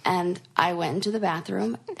 And I went into the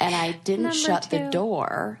bathroom and I didn't shut the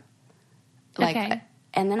door. Like,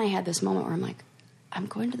 and then I had this moment where I'm like, I'm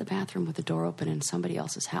going to the bathroom with the door open in somebody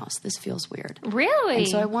else's house. This feels weird. Really? And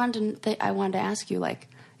so I wanted to ask you, like,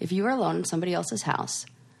 if you were alone in somebody else's house,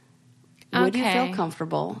 would you feel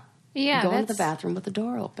comfortable going to the bathroom with the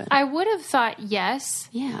door open? I would have thought yes.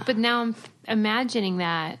 Yeah. But now I'm imagining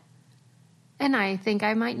that, and I think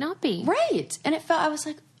I might not be. Right. And I was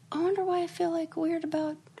like, I wonder why I feel like weird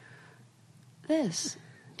about this.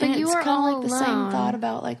 But and you it's were kind of all like the alone. same thought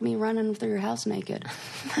about like me running through your house naked.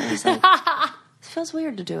 I was like, it feels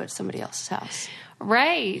weird to do it at somebody else's house.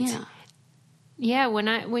 Right. Yeah. Yeah,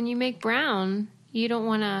 when you make brown, you don't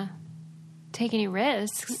want to take any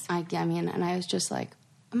risks. I mean, and I was just like,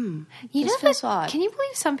 You this know feels that, odd. Can you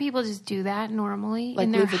believe some people just do that normally Like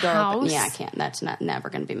in their leave the door house? open. Yeah, I can't. That's never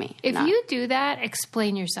going to be me. If you do that,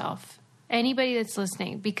 explain yourself. Anybody that's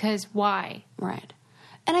listening, because why? Right.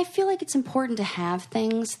 And I feel like it's important to have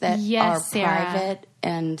things that Yes, are Sarah. private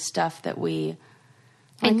and stuff that we.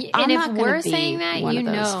 Like, And I'm if not gonna we're be saying that, one you of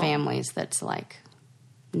those know. families that's like,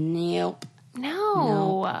 nope.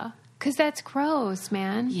 No, because that's gross,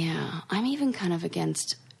 man. Yeah, I'm even kind of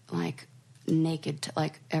against like naked, a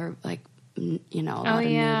lot of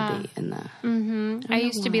nudity in the. I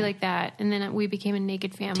used to be like that, and then we became a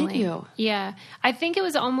naked family. Did you? Yeah. I think it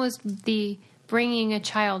was almost the bringing a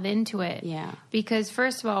child into it. Yeah. Because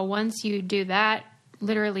first of all, once you do that,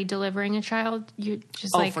 literally delivering a child, you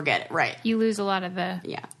just forget it. Right. you lose a lot of the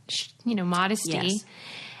modesty. Yes.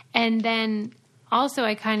 And then also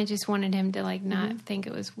I kind of just wanted him to like not think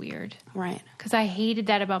it was weird. Right. Because I hated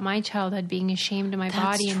that about my childhood, being ashamed of my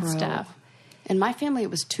body and true. stuff. In my family, it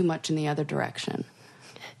was too much in the other direction.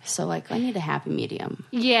 So, like, I need a happy medium.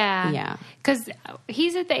 Yeah. Yeah. Because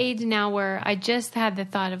he's at the age now where I just had the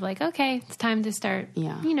thought of like, okay, it's time to start,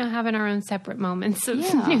 having our own separate moments of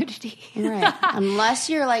nudity. Right. Unless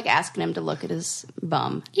you're, like, asking him to look at his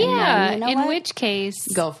bum. Yeah. And then, in which case.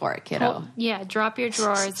 Go for it, kiddo. Drop your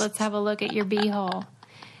drawers. Let's have a look at your beehole.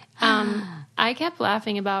 I kept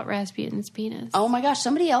laughing about Rasputin's penis. Oh, my gosh.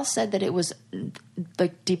 Somebody else said that it was,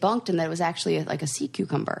 like, debunked and that it was actually, like, a sea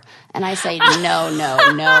cucumber. And I say, no,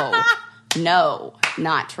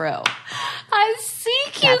 not true. A sea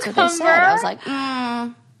cucumber? That's what they said. I was like,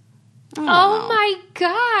 I don't know. My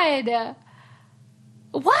God.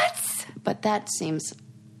 What? But that seems...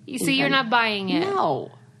 So you're not buying it?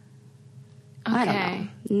 No. Okay. I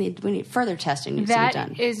don't know. We need further testing needs to be done.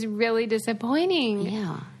 That is really disappointing.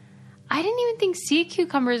 Yeah. I didn't even think sea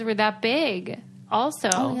cucumbers were that big. Also.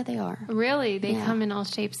 Oh, yeah, they are. Really? They come in all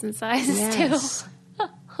shapes and sizes, Yes. too.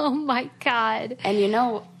 Oh, my God. And you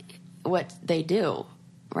know what they do,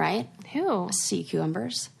 right? Who? Sea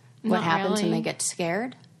cucumbers. What Not happens when really. they get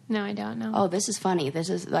scared? No, I don't know. Oh, this is funny. This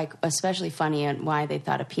is like especially funny and why they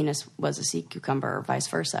thought a penis was a sea cucumber or vice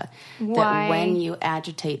versa. Why? That when you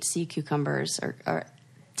agitate sea cucumbers or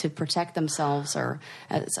to protect themselves or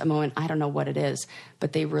at a moment, I don't know what it is,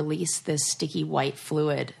 but they release this sticky white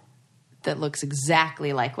fluid that looks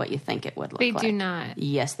exactly like what you think it would look They like. do not.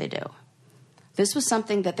 Yes, they do. This was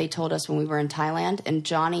something that they told us when we were in Thailand, and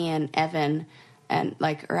Johnny and Evan and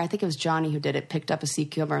or I think it was Johnny who did it, picked up a sea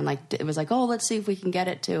cucumber and it was like, oh, let's see if we can get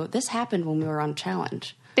it to. This happened when we were on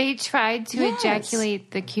challenge. They tried to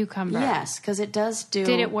ejaculate the cucumber. Yes, because it does do.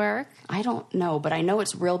 Did it work? I don't know, but I know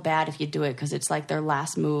it's real bad if you do it because it's like their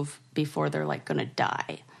last move before they're like going to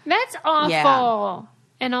die. That's awful. Yeah.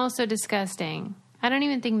 And also disgusting. I don't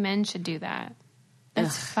even think men should do that.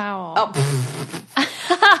 That's foul. Oh,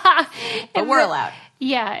 but we're allowed.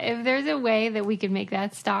 Yeah, if there's a way that we could make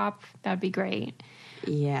that stop, that'd be great.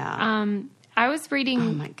 Yeah. I was reading.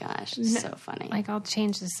 Oh my gosh, it's so funny. Like, I'll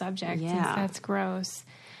change the subject since Yeah. that's gross.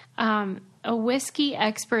 A whiskey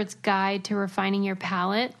expert's guide to refining your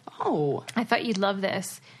palate. Oh, I thought you'd love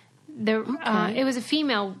this. It was a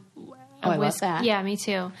female. I love that. Yeah, me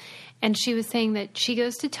too. And she was saying that she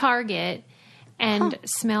goes to Target and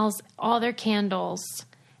smells all their candles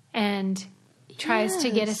and tries to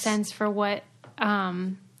get a sense for what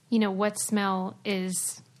smell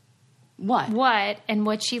is what and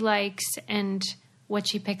what she likes and what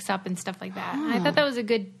she picks up and stuff like that. And I thought that was a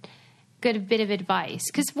good bit of advice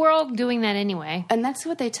because we're all doing that anyway. And that's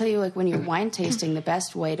what they tell you, like when you're wine tasting, the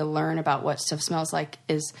best way to learn about what stuff smells like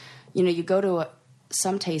is, you go to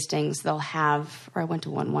some tastings, they'll have, or I went to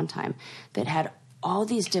one time that had all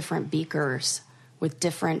these different beakers with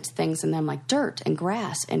different things in them, like dirt and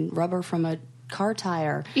grass and rubber from a car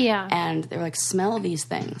tire. Yeah. And they're like, smell these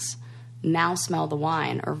things. Now smell the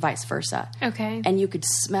wine, or vice versa. Okay. And you could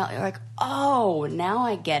smell, you're like, oh, now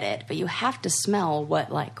I get it. But you have to smell what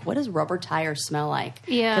does rubber tire smell like?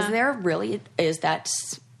 Yeah. Because there really is that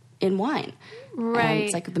in wine. Right. And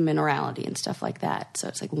it's like the minerality and stuff like that. So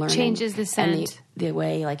it's like learning. Changes the scent. And the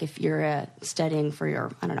way, like if you're studying for your,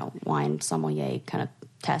 I don't know, wine sommelier kind of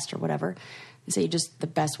test or whatever, they say just the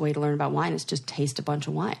best way to learn about wine is just taste a bunch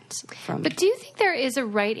of wines. But do you think there is a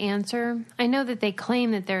right answer? I know that they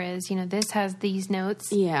claim that there is. This has these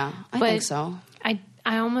notes. Yeah, I think so.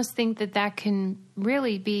 I almost think that can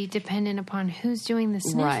really be dependent upon who's doing the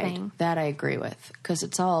sniffing. Right, that I agree with. Because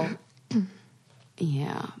it's all...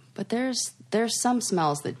 Yeah, but there's some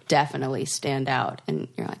smells that definitely stand out, and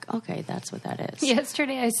you're like, okay, that's what that is.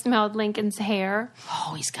 Yesterday, I smelled Lincoln's hair.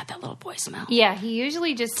 Oh, he's got that little boy smell. Yeah, he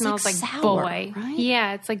usually just smells like sour, boy. Right?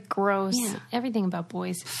 Yeah, it's like gross. Yeah. Everything about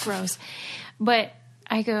boys is gross. But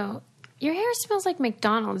I go, your hair smells like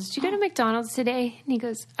McDonald's. Did you go to McDonald's today? And he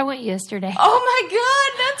goes, I went yesterday. Oh my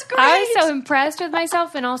God, that's great. I was so impressed with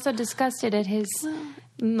myself and also disgusted at his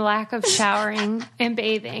lack of showering and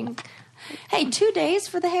bathing. Hey, 2 days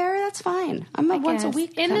for the hair, that's fine. I'm a once a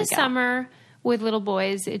week in the gal. Summer with little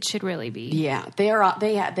boys, it should really be. Yeah, they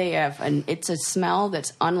have it's a smell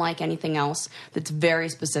that's unlike anything else. That's very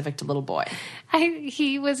specific to little boy.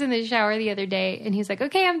 He was in the shower the other day and he's like,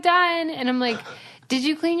 "Okay, I'm done." And I'm like, "Did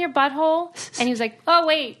you clean your butthole?" And he was like, "Oh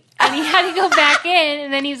wait." And he had to go back in,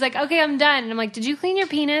 and then he was like, "Okay, I'm done." And I'm like, "Did you clean your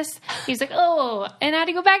penis?" He's like, "Oh," and I had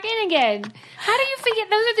to go back in again. How do you forget?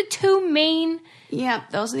 Those are the two main. Yeah,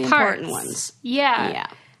 those are the parts. important ones. Yeah.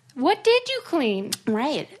 What did you clean?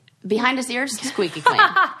 Right. Behind his ears, squeaky clean.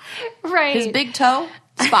 Right. His big toe,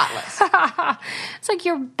 spotless. It's like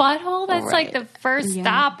your butthole. That's Right. like the first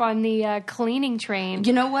stop on the cleaning train.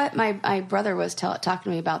 You know what? My brother was talking to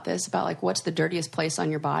me about this, about like what's the dirtiest place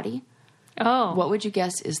on your body. Oh. What would you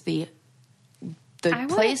guess is the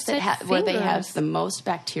place that where they have the most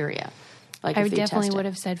bacteria? Like I if they definitely test it. would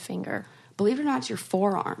have said finger. Believe it or not, it's your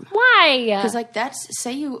forearm. Why? Because like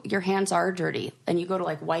say your hands are dirty and you go to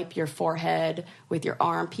like wipe your forehead with your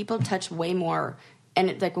arm. People touch way more,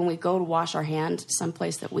 and like when we go to wash our hands,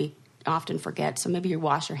 someplace that we often forget. So maybe you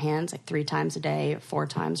wash your hands like 3 times a day or 4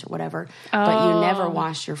 times or whatever, but you never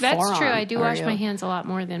wash your forearm. That's true. I do wash my hands a lot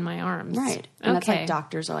more than my arms. Right. And that's like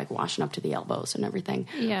doctors are like washing up to the elbows and everything.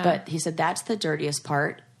 Yeah. But he said that's the dirtiest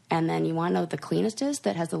part. And then you want to know what the cleanest is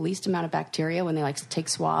that has the least amount of bacteria when they like take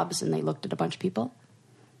swabs and they looked at a bunch of people?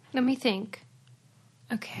 Let me think.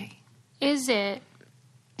 Okay. Is it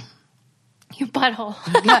your butthole?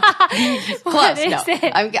 Close. is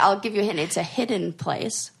it? I'll give you a hint. It's a hidden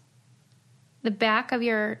place. The back of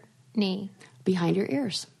your knee. Behind your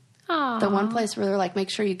ears. Aww. The one place where they're like, make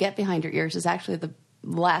sure you get behind your ears is actually the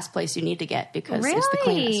last place you need to get because it's the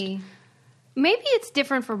cleanest. Maybe it's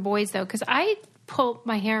different for boys though, because I pull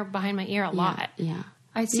my hair behind my ear a lot. Yeah.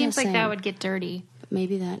 It seems like that would get dirty. But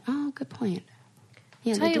maybe that. Oh, good point.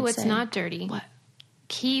 Yeah, Tell you what's not dirty. What?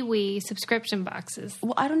 Kiwi subscription boxes.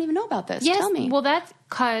 Well, I don't even know about this. Yes, Tell me. well, that's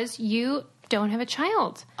because you don't have a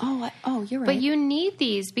child. Oh, you're right. But you need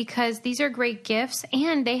these because these are great gifts,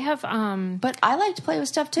 and they have. But I like to play with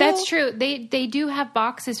stuff too. That's true. They do have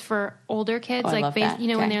boxes for older kids, I like love that.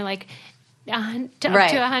 when Okay. they're like up to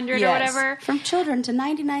Right. 100 Yes. or whatever. From children to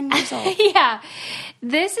 99 years old. Yeah.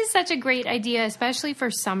 This is such a great idea, especially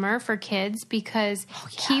for summer for kids, because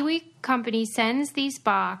Kiwi Company sends these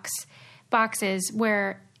boxes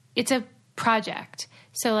where it's a project.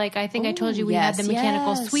 So, like, I think I told you we had the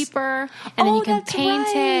mechanical sweeper, and then you can paint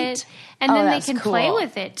it, and then they can play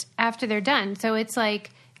with it after they're done. So it's like,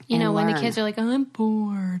 when the kids are like, I'm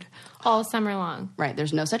bored all summer long. Right.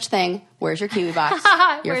 There's no such thing. Where's your Kiwi box?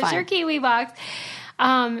 Where's your Kiwi box?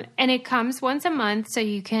 And it comes once a month, so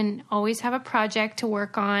you can always have a project to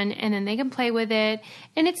work on, and then they can play with it.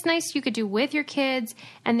 And it's nice you could do with your kids,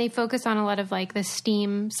 and they focus on a lot of like the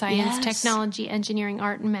STEAM, science, technology, engineering,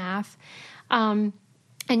 art, and math.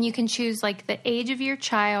 And you can choose like the age of your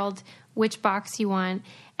child, which box you want,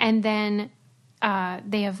 and then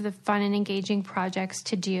they have the fun and engaging projects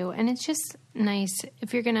to do. And it's just nice.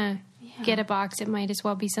 If you're going to get a box, it might as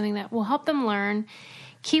well be something that will help them learn.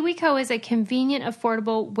 KiwiCo is a convenient,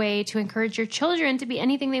 affordable way to encourage your children to be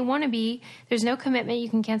anything they want to be. There's no commitment. You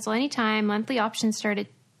can cancel anytime. Monthly options start at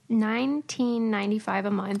 $19.95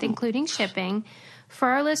 a month, including shipping. For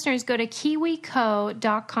our listeners, go to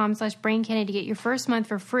kiwico.com/braincandy to get your first month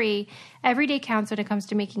for free. Every day counts when it comes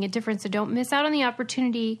to making a difference, so don't miss out on the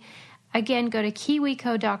opportunity. Again, go to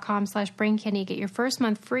kiwico.com/braincandy to get your first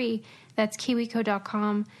month free. That's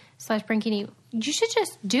kiwico.com/braincandy. You should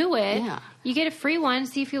just do it. Yeah. You get a free one,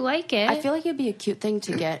 see if you like it. I feel like it'd be a cute thing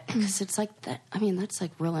to get because it's like that. I mean, that's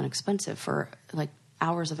like real inexpensive for like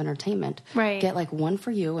hours of entertainment. Right. Get like one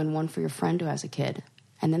for you and one for your friend who has a kid.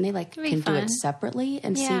 And then they like That'd be can do fun. it separately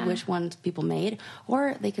and see Yeah. which ones people made,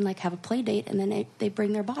 or they can like have a play date and then they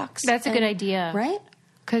bring their box. That's a good idea. right?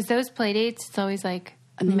 Because those play dates, it's always like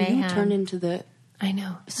And then mayhem. you turn into the I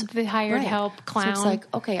know. The hired right. help clown. So it's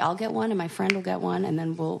like, okay, I'll get one and my friend will get one, and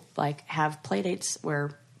then we'll like have play dates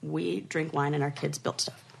where we drink wine and our kids build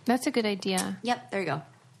stuff. That's a good idea. Yep, there you go.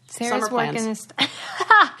 Sarah's Summer working plans. this.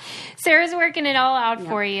 Sarah's working it all out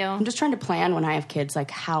for you. I'm just trying to plan when I have kids,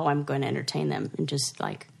 like how I'm going to entertain them, and just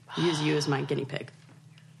like use you as my guinea pig.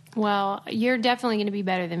 Well, you're definitely going to be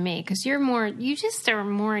better than me because you just are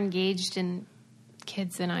more engaged in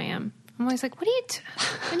kids than I am. I'm always like, what are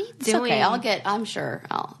you doing? It's okay. I'm sure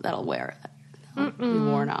that'll wear it. That'll be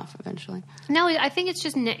worn off eventually. No, I think it's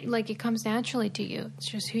just like it comes naturally to you. It's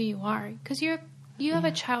just who you are because you have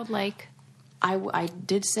a childlike. I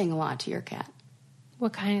did sing a lot to your cat.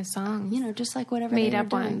 What kind of songs? Just like whatever Made they were up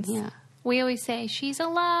doing. ones. Yeah. We always say she's a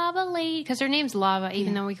lava lady because her name's Lava,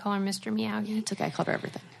 even though we call her Mr. Miyagi. It's okay. I called her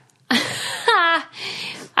everything.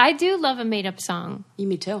 I do love a made up song.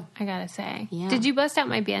 Me too. I gotta say. Yeah. Did you bust out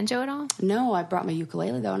my banjo at all? No, I brought my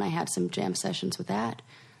ukulele though, and I had some jam sessions with that.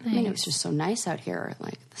 I mean, it was just so nice out here,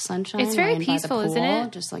 like the sunshine. It's very laying peaceful, by the isn't pool,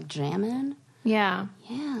 it? Just like jamming. Yeah.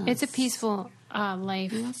 Yeah. It's a peaceful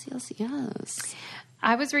life. Yes.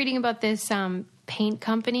 I was reading about this paint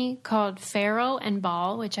company called Faro and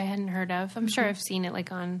Ball, which I hadn't heard of. I'm sure I've seen it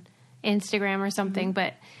like on Instagram or something,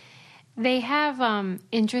 but they have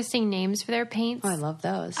interesting names for their paints. Oh, I love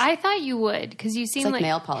those. I thought you would because you seem it's like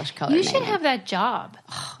nail polish color. You should have that job.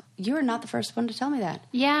 You are not the first one to tell me that.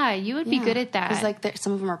 Yeah, you would be good at that. Because like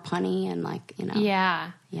some of them are punny and like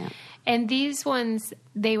Yeah. Yeah. And these ones,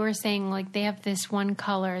 they were saying like they have this one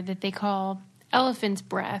color that they call elephant's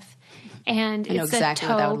breath. And I know it's exactly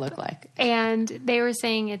a what that taupe. would look like. And they were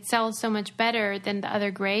saying it sells so much better than the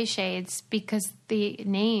other gray shades because the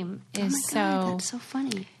name is God, that's so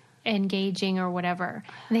funny. engaging or whatever.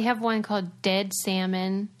 And they have one called Dead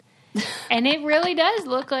Salmon. And it really does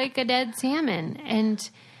look like a dead salmon. And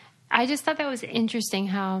I just thought that was interesting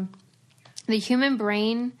how the human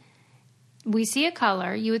brain, we see a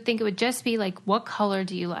color, you would think it would just be like, what color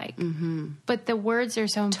do you like? Mm-hmm. But the words are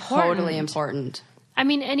so important. Totally important. I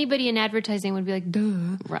mean, anybody in advertising would be like,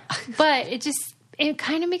 duh. Right. But it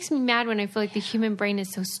kind of makes me mad when I feel like the human brain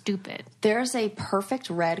is so stupid. There's a perfect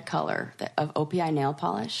red color of OPI nail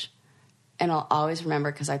polish, and I'll always remember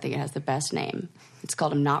because I think it has the best name. It's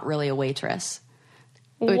called I'm Not Really a Waitress.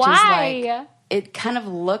 Which Why? is like, it kind of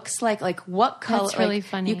looks like what color. That's really like,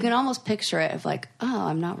 funny. You can almost picture it of like, oh,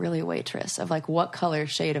 I'm not really a waitress. Of like what color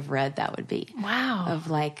shade of red that would be. Wow. Of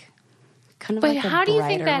like, kind of But like a how do you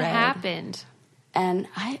think brighter that red. happened? And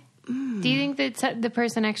Do you think that the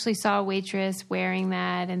person actually saw a waitress wearing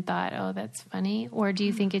that and thought, oh, that's funny? Or do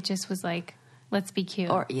you think it just was like, let's be cute?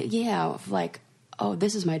 Or, yeah, like, oh,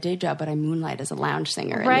 this is my day job, but I moonlight as a lounge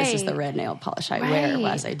singer, and Right. this is the red nail polish I wear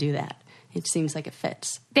as I do that. It seems like it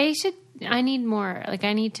fits. They should, I need more. Like,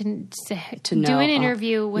 I need to know, do an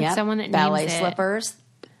interview with yep, someone that ballet names it. slippers.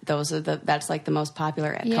 Those are that's like the most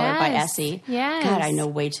popular color by Essie. Yes. God, I know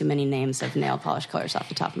way too many names of nail polish colors off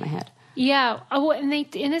the top of my head. Yeah. Oh, and they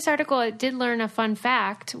in this article, it did learn a fun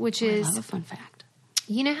fact, which I is, love a fun fact.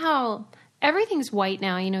 you know how everything's white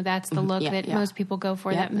now? You know, that's the look that most people go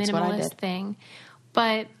for, Yeah, that that's what I minimalist did. thing.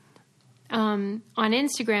 But on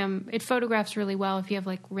Instagram, it photographs really well if you have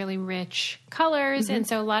like really rich colors. And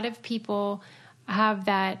so a lot of people have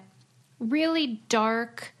that really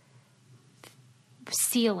dark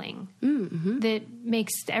ceiling that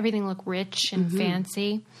makes everything look rich and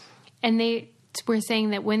fancy. And they were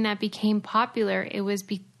saying that when that became popular, it was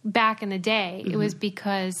back in the day, it was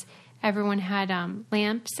because everyone had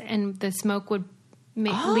lamps and the smoke would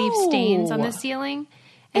leave stains on the ceiling.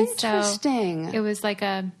 And Interesting. so it was like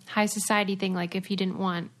a high society thing, like if you didn't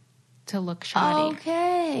want to look shoddy.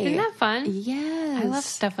 Okay. Isn't that fun? Yes. I love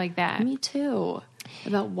stuff like that. Me too.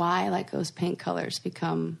 About why like those paint colors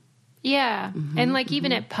become... Yeah. And like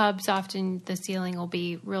even at pubs, often the ceiling will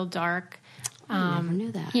be real dark. I never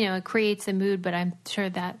knew that. You know, it creates a mood, but I'm sure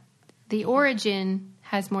that the origin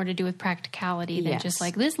has more to do with practicality than Yes. just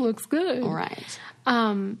like, this looks good. Right.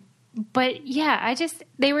 But yeah,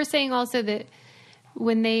 they were saying also that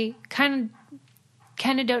when they kind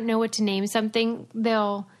of don't know what to name something,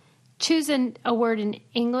 they'll choose a word in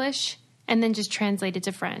English and then just translate it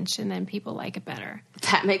to French, and then people like it better.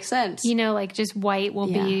 That makes sense. You know, like just white will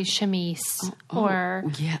be chemise, or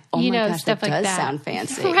yeah. Oh you my know, gosh, stuff that like does that. sound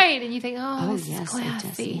fancy. Right? And you think, oh, this yes, is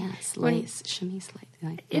classy. yes, When- lace, chemise lace.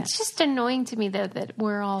 Like, It's just annoying to me though that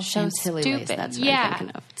we're all so Chantilly stupid. lace. That's what I'm thinking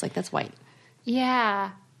of. It's like that's white.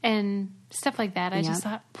 Yeah, and stuff like that. I just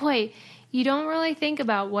thought, boy, you don't really think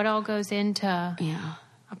about what all goes into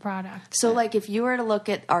a product. So, like, if you were to look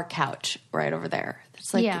at our couch right over there,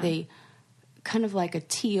 it's like the kind of like a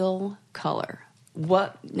teal color.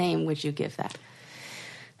 What name would you give that?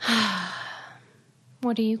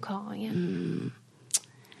 What are you calling it?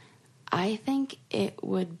 I think it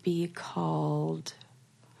would be called...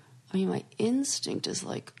 I mean, my instinct is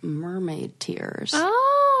like mermaid tears.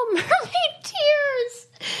 Oh, mermaid tears.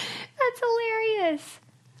 That's hilarious.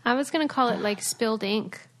 I was going to call it like spilled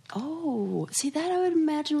ink. Oh, see, that I would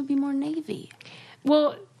imagine would be more navy.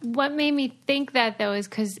 Well, what made me think that, though, is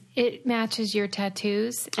because it matches your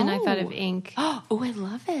tattoos, and I thought of ink. Oh, I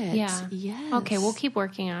love it. Yeah. Yes. Okay, we'll keep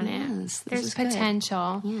working on it. There's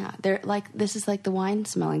potential. Good. Yeah. This is like the wine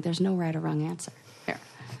smelling. There's no right or wrong answer. Here.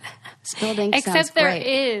 Spilled ink sounds Except there great.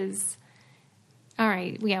 is. All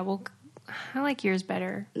right. Yeah, I like yours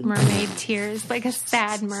better. Mermaid tears, like a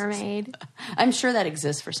sad mermaid. I'm sure that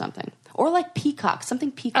exists for something. Or like peacock,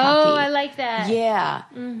 something peacocky. Oh, I like that. Yeah.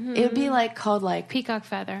 It would be like called like... Peacock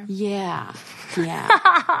feather. Yeah.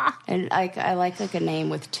 Yeah. And I like a name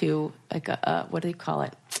with two, like a what do you call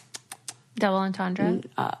it? Double entendre?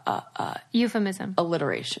 Euphemism.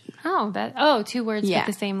 Alliteration. Two words with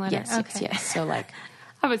the same letter. Yes, yes. So like...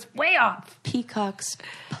 I was way off. Peacock's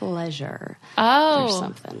pleasure. Oh. Or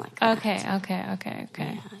something like that. Okay.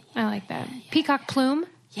 Yeah. I like that. Peacock plume?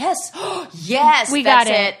 Yes. Yes. We got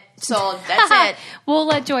it. Sold. That's it. We'll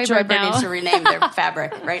let Joybird know. Joybird needs to rename their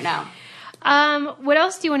fabric right now. What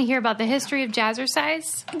else do you want to hear about? The history of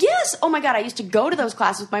Jazzercise? Yes. Oh my God. I used to go to those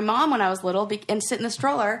classes with my mom when I was little and sit in the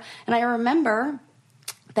stroller. And I remember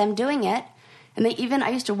them doing it. And I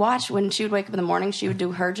used to watch when she would wake up in the morning, she would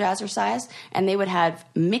do her Jazzercise, and they would have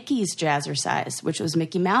Mickey's Jazzercise, which was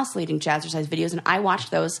Mickey Mouse leading Jazzercise videos, and I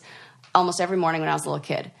watched those almost every morning when I was a little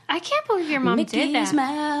kid. I can't believe your mom did that. Mickey's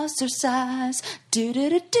Mousercise,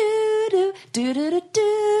 do-do-do-do-do,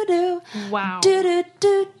 do-do-do-do-do. Wow.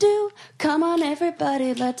 Do-do-do-do, come on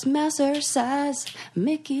everybody, let's Mousercise,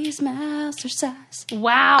 Mickey's Mousercise.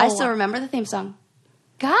 Wow. I still remember the theme song.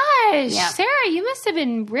 Gosh, Yeah. Sarah, you must have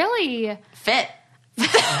been really... Fit.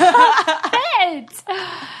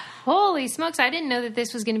 Holy smokes, I didn't know that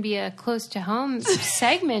this was going to be a close to home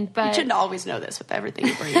segment, but You shouldn't always know this with everything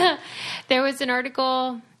you bring in. there was an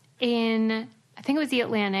article in, I think it was The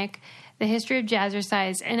Atlantic, The History of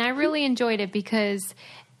Jazzercise, and I really enjoyed it because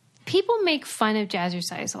people make fun of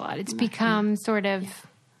Jazzercise a lot. It's become sort of,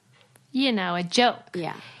 a joke.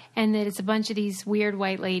 Yeah. And that it's a bunch of these weird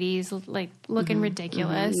white ladies, like, looking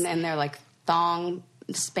ridiculous. And they're like thong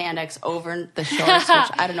spandex over the shorts,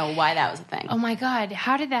 which I don't know why that was a thing. Oh my God,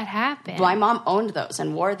 how did that happen? My mom owned those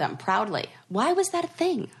and wore them proudly. Why was that a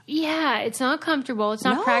thing? Yeah, it's not comfortable, it's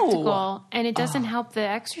not practical, and it doesn't help the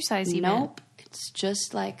exercise even. Nope. It's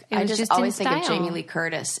just like, It I was just just always in think of style. Jamie Lee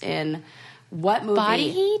Curtis in what movie?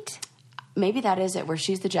 Body Heat? Maybe that is it, where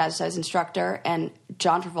she's the Jazzercise instructor and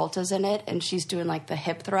John Travolta's in it and she's doing like the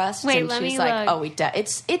hip thrusts. Wait, and let she's me like, look.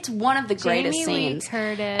 it's one of the greatest Jamie Lee scenes.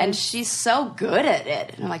 Curtis. And she's so good at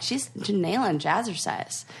it. And I'm like, she's nailing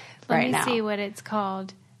Jazzercise right now. Let me see what it's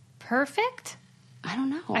called. Perfect? I don't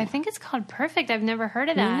know. I think it's called Perfect. I've never heard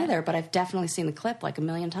of Me that. neither, but I've definitely seen the clip like a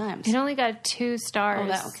million times. It only got 2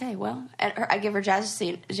 stars. Okay, well, I give her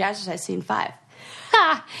Jazzercise scene 5.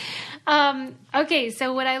 Okay,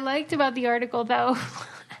 so what I liked about the article, though,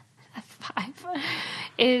 5,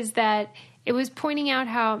 is that it was pointing out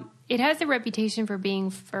how it has a reputation for being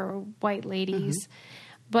for white ladies,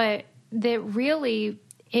 but that really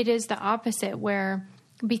it is the opposite, where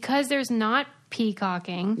because there's not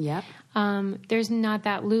peacocking, Yep. there's not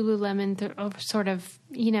that Lululemon sort of,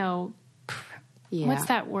 what's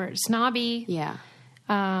that word? Snobby. Yeah.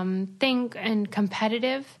 Thing and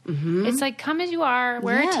competitive. It's like, come as you are,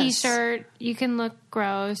 wear a t-shirt, you can look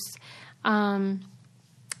gross. And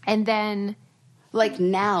then Like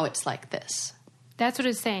now it's like this. that's what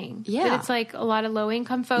it's saying. Yeah. That it's like a lot of low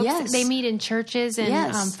income folks. Yes. They meet in churches and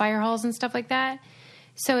Yes. fire halls and stuff like that.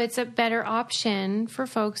 So it's a better option for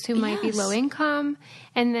folks who might be Yes. low income.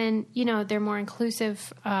 And then, they're more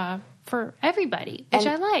inclusive for everybody, which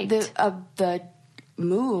I liked. The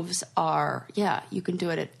moves are, you can do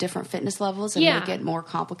it at different fitness levels and make it more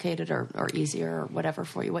complicated or easier or whatever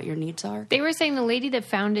for you, what your needs are. They were saying the lady that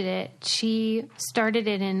founded it, she started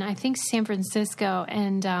it in, I think, San Francisco,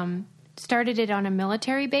 and started it on a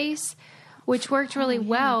military base, which worked really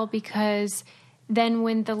well because then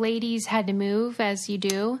when the ladies had to move, as you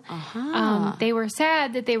do, they were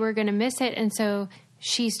sad that they were going to miss it, and so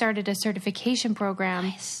she started a certification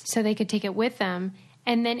program so they could take it with them.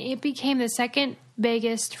 And then it became the second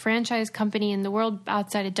biggest franchise company in the world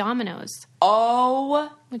outside of Domino's.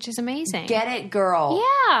 Oh, which is amazing. Get it, girl.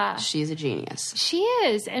 Yeah. She's a genius. She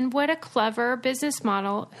is. And what a clever business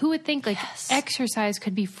model. Who would think exercise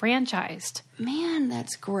could be franchised? Man,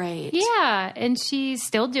 that's great. Yeah. And she's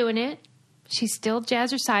still doing it. She's still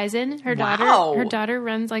jazzercising. Her daughter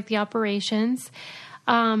runs like the operations.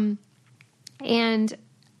 And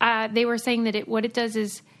they were saying that what it does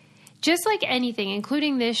is just like anything,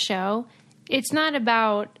 including this show, it's not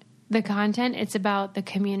about the content. It's about the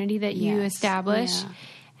community that you establish. Yeah.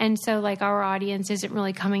 And so, like, our audience isn't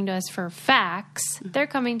really coming to us for facts. They're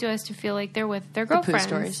coming to us to feel like they're with their girlfriends.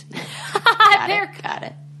 The poo stories. Got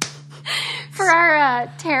it. For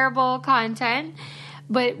our terrible content.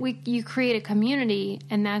 But you create a community,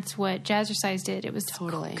 and that's what Jazzercise did. It was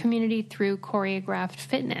community through choreographed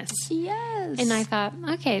fitness. Yes. And I thought,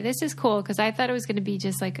 okay, this is cool, because I thought it was going to be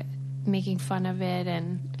just, like, making fun of it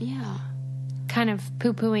and kind of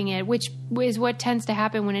poo-pooing it, which is what tends to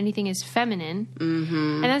happen when anything is feminine.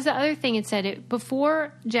 Mm-hmm. And that's the other thing it said.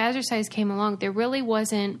 Before Jazzercise came along, there really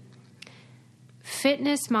wasn't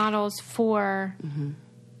fitness models for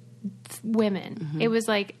women. Mm-hmm. It was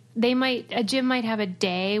like a gym might have a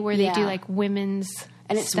day where they do like women's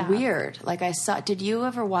and it's stuff. Weird. Like did you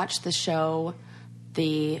ever watch the show,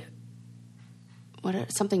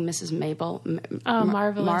 something Mrs. Mabel?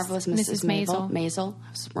 Marvelous Mrs. Maisel. Maisel.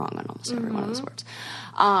 I was wrong on almost every one of those words.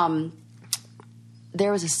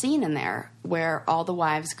 There was a scene in there where all the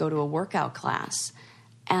wives go to a workout class,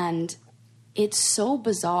 and it's so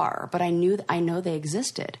bizarre, but I know they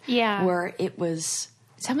existed. Yeah. Where it was...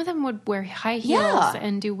 Some of them would wear high heels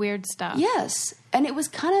and do weird stuff. Yes. And it was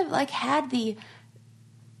kind of like had the...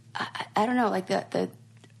 I don't know, like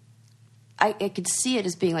I could see it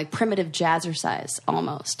as being like primitive jazzercise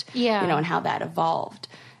almost. Yeah. You know, and how that evolved.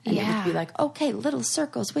 And it would be like, okay, little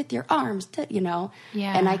circles with your arms, you know.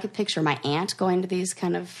 Yeah. And I could picture my aunt going to these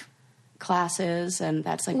kind of classes, and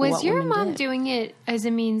that's like what was your mom did. Doing it as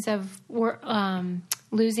a means of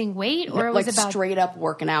losing weight, or was it about straight up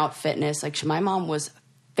working out, fitness? Like my mom was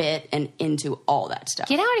fit and into all that stuff.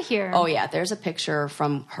 Get out of here. Oh yeah, there's a picture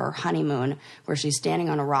from her honeymoon where she's standing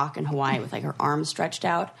on a rock in Hawaii with like her arms stretched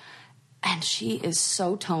out, and she is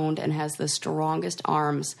so toned and has the strongest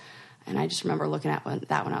arms. And I just remember looking at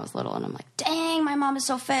that when I was little, and I'm like, dang, my mom is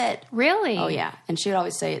so fit. Really? Oh, yeah. And she would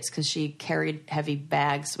always say it's because she carried heavy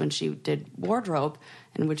bags when she did wardrobe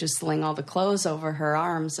and would just sling all the clothes over her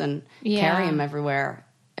arms and carry them everywhere.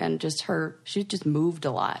 And she just moved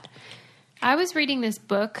a lot. I was reading this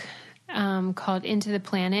book called Into the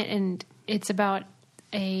Planet, and it's about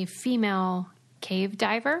a female cave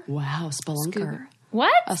diver. Wow, spelunker.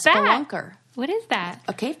 What? A spelunker. What is that?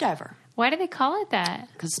 A cave diver. Why do they call it that?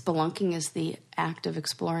 Because spelunking is the act of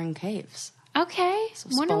exploring caves. Okay. So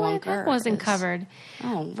wonder why that wasn't covered.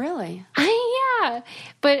 Oh, really? Yeah.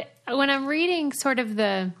 But when I'm reading sort of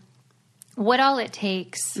what all it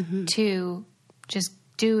takes to just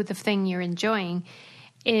do the thing you're enjoying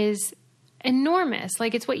is enormous.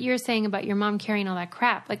 Like, it's what you're saying about your mom carrying all that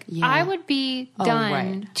crap. Like, I would be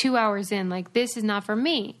done 2 hours in. Like, this is not for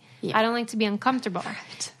me. Yeah. I don't like to be uncomfortable.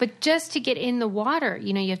 Right. But just to get in the water,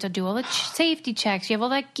 you know, you have to do all the safety checks. You have all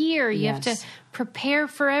that gear. You have to prepare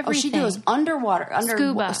for everything. Oh, she does underwater,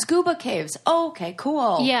 scuba caves. Oh, okay,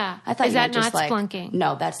 cool. Yeah. I thought is that not like, splunking?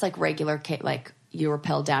 No, that's like regular cave, like you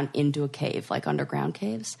rappel down into a cave, like underground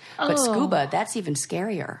caves. But scuba, that's even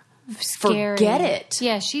scarier. Scary. Forget it.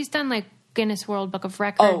 Yeah, she's done like Guinness World Book of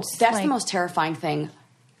Records. Oh, that's the most terrifying thing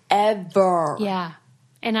ever. Yeah.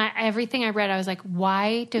 And everything I read, I was like,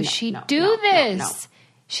 why does she do this? No.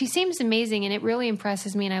 She seems amazing, and it really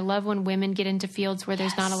impresses me. And I love when women get into fields where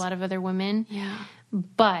there's not a lot of other women. Yeah.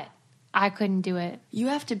 But I couldn't do it. You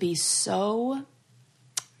have to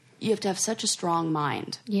have such a strong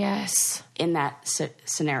mind. Yes. In that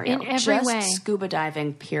scenario. In every way. Just scuba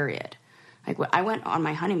diving, period. Like, I went on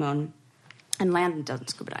my honeymoon, and Landon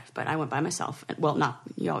doesn't scuba dive, but I went by myself. Well,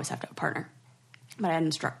 you always have to have a partner. But I had an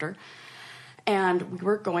instructor. And we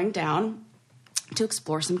were going down to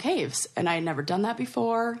explore some caves. And I had never done that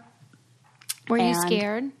before. Were you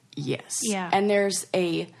scared? Yes. Yeah. And there's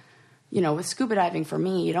with scuba diving for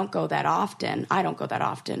me, you don't go that often. I don't go that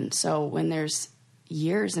often. So when there's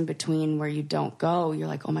years in between where you don't go, you're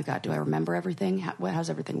like, oh my God, do I remember everything?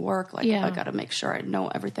 How's everything work? Like, I got to make sure I know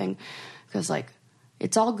everything. Because, like,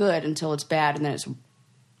 it's all good until it's bad, and then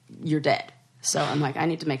you're dead. So I'm like, I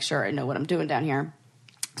need to make sure I know what I'm doing down here.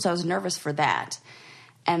 So I was nervous for that.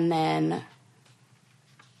 And then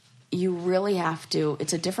you really have to,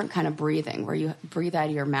 it's a different kind of breathing where you breathe out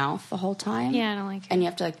of your mouth the whole time. Yeah, I don't like it. And you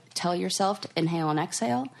have to like tell yourself to inhale and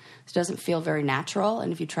exhale. It doesn't feel very natural.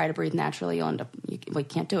 And if you try to breathe naturally, you'll end up, you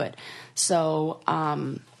can't do it. So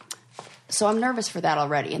I'm nervous for that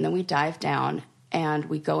already. And then we dive down and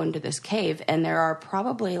we go into this cave, and there are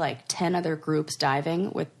probably like 10 other groups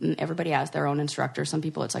diving with, everybody has their own instructor. Some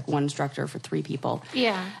people, it's like one instructor for 3 people.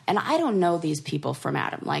 Yeah. And I don't know these people from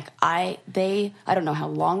Adam. Like I don't know how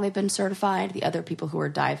long they've been certified, the other people who are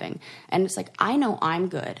diving. And it's like, I know I'm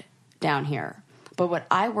good down here. But what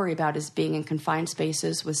I worry about is being in confined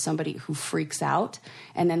spaces with somebody who freaks out,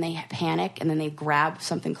 and then they panic, and then they grab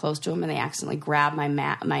something close to them, and they accidentally grab my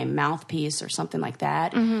mouthpiece or something like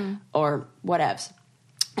that, or whatevs.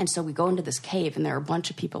 And so we go into this cave, and there are a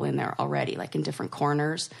bunch of people in there already, like in different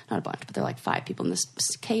corners. Not a bunch, but there are like 5 people in this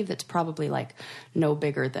cave that's probably like no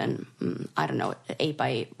bigger than, I don't know, an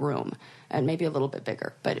 8x8 room, and maybe a little bit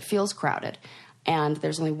bigger, but it feels crowded. And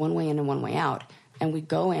there's only one way in and one way out. And we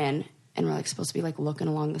go in, and we're like supposed to be like looking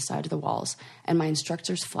along the side of the walls, and my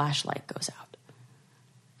instructor's flashlight goes out.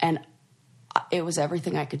 And it was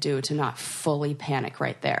everything I could do to not fully panic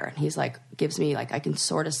right there. And he's like, gives me like, I can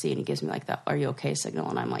sort of see, and he gives me like the, are you okay signal?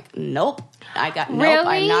 And I'm like, nope, nope,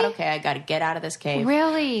 I'm not okay. I got to get out of this cave.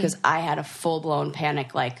 Really? Because I had a full blown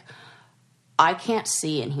panic. Like, I can't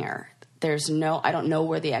see in here. I don't know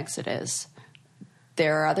where the exit is.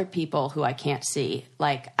 There are other people who I can't see.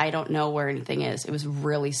 Like, I don't know where anything is. It was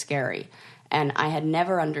really scary. And I had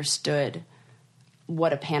never understood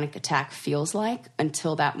what a panic attack feels like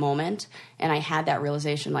until that moment. And I had that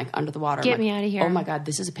realization, like, under the water. Get me out of here. Oh, my God,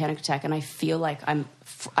 this is a panic attack. And I feel like I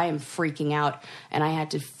am freaking out. And I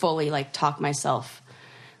had to fully, like, talk myself,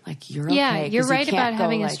 like, you're okay. Yeah, you're right about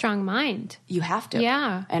having a like, strong mind. You have to.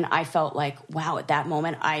 Yeah. And I felt like, wow, at that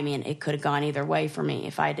moment, I mean, it could have gone either way for me.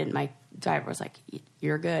 If I didn't, my driver was like,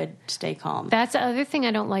 you're good, stay calm. That's the other thing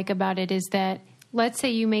I don't like about it is that, let's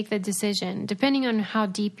say you make the decision, depending on how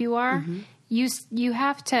deep you are, you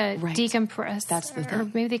have to decompress. That's the thing. Or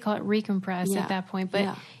maybe they call it recompress at that point. But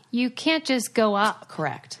Yeah. you can't just go up.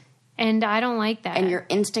 Correct. And I don't like that. And your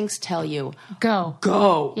instincts tell you, go.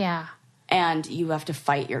 Go. Yeah. And you have to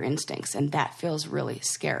fight your instincts. And that feels really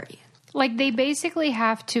scary. Like, they basically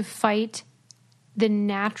have to fight the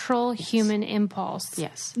natural human impulse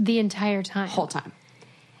the entire time. Whole time.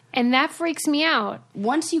 And that freaks me out.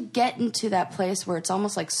 Once you get into that place where it's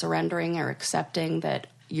almost like surrendering or accepting that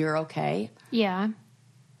you're okay. Yeah.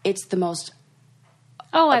 It's the most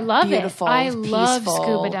I love beautiful, it. I love peaceful,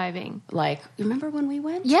 scuba diving. Like, remember when we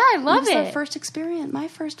went? Yeah, I love it. It was our first experience, my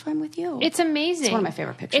first time with you. It's amazing. It's one of my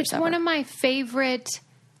favorite pictures It's ever. one of my favorite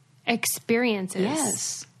experiences.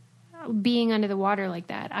 Yes. Being under the water like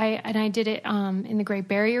that. I did it in the Great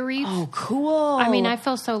Barrier Reef. Oh, cool. I mean, I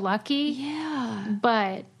feel so lucky. Yeah.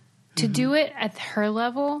 But to do it at her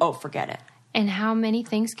level. Oh, forget it. And how many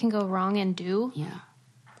things can go wrong and do. Yeah.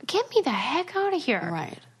 Get me the heck out of here.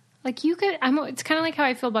 Right. Like, you could, it's kind of like how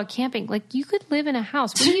I feel about camping. Like, you could live in a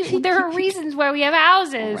house. There are reasons why we have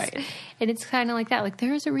houses. Right. And it's kind of like that. Like,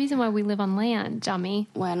 there is a reason why we live on land, dummy.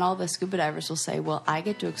 When all the scuba divers will say, well, I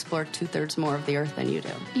get to explore 2/3 more of the earth than you do.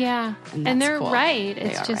 Yeah. And And that's they're cool. right. They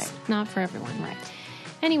It's are just right. not for everyone. Right.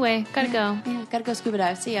 Anyway, gotta go. Yeah, gotta go scuba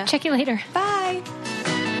dive. See ya. Check you later. Bye.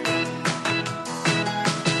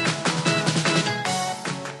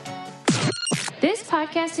 This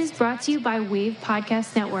podcast is brought to you by Wave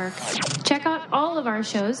Podcast Network. Check out all of our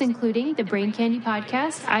shows, including the Brain Candy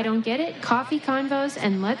Podcast, I Don't Get It, Coffee Convos,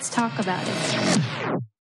 and Let's Talk About It.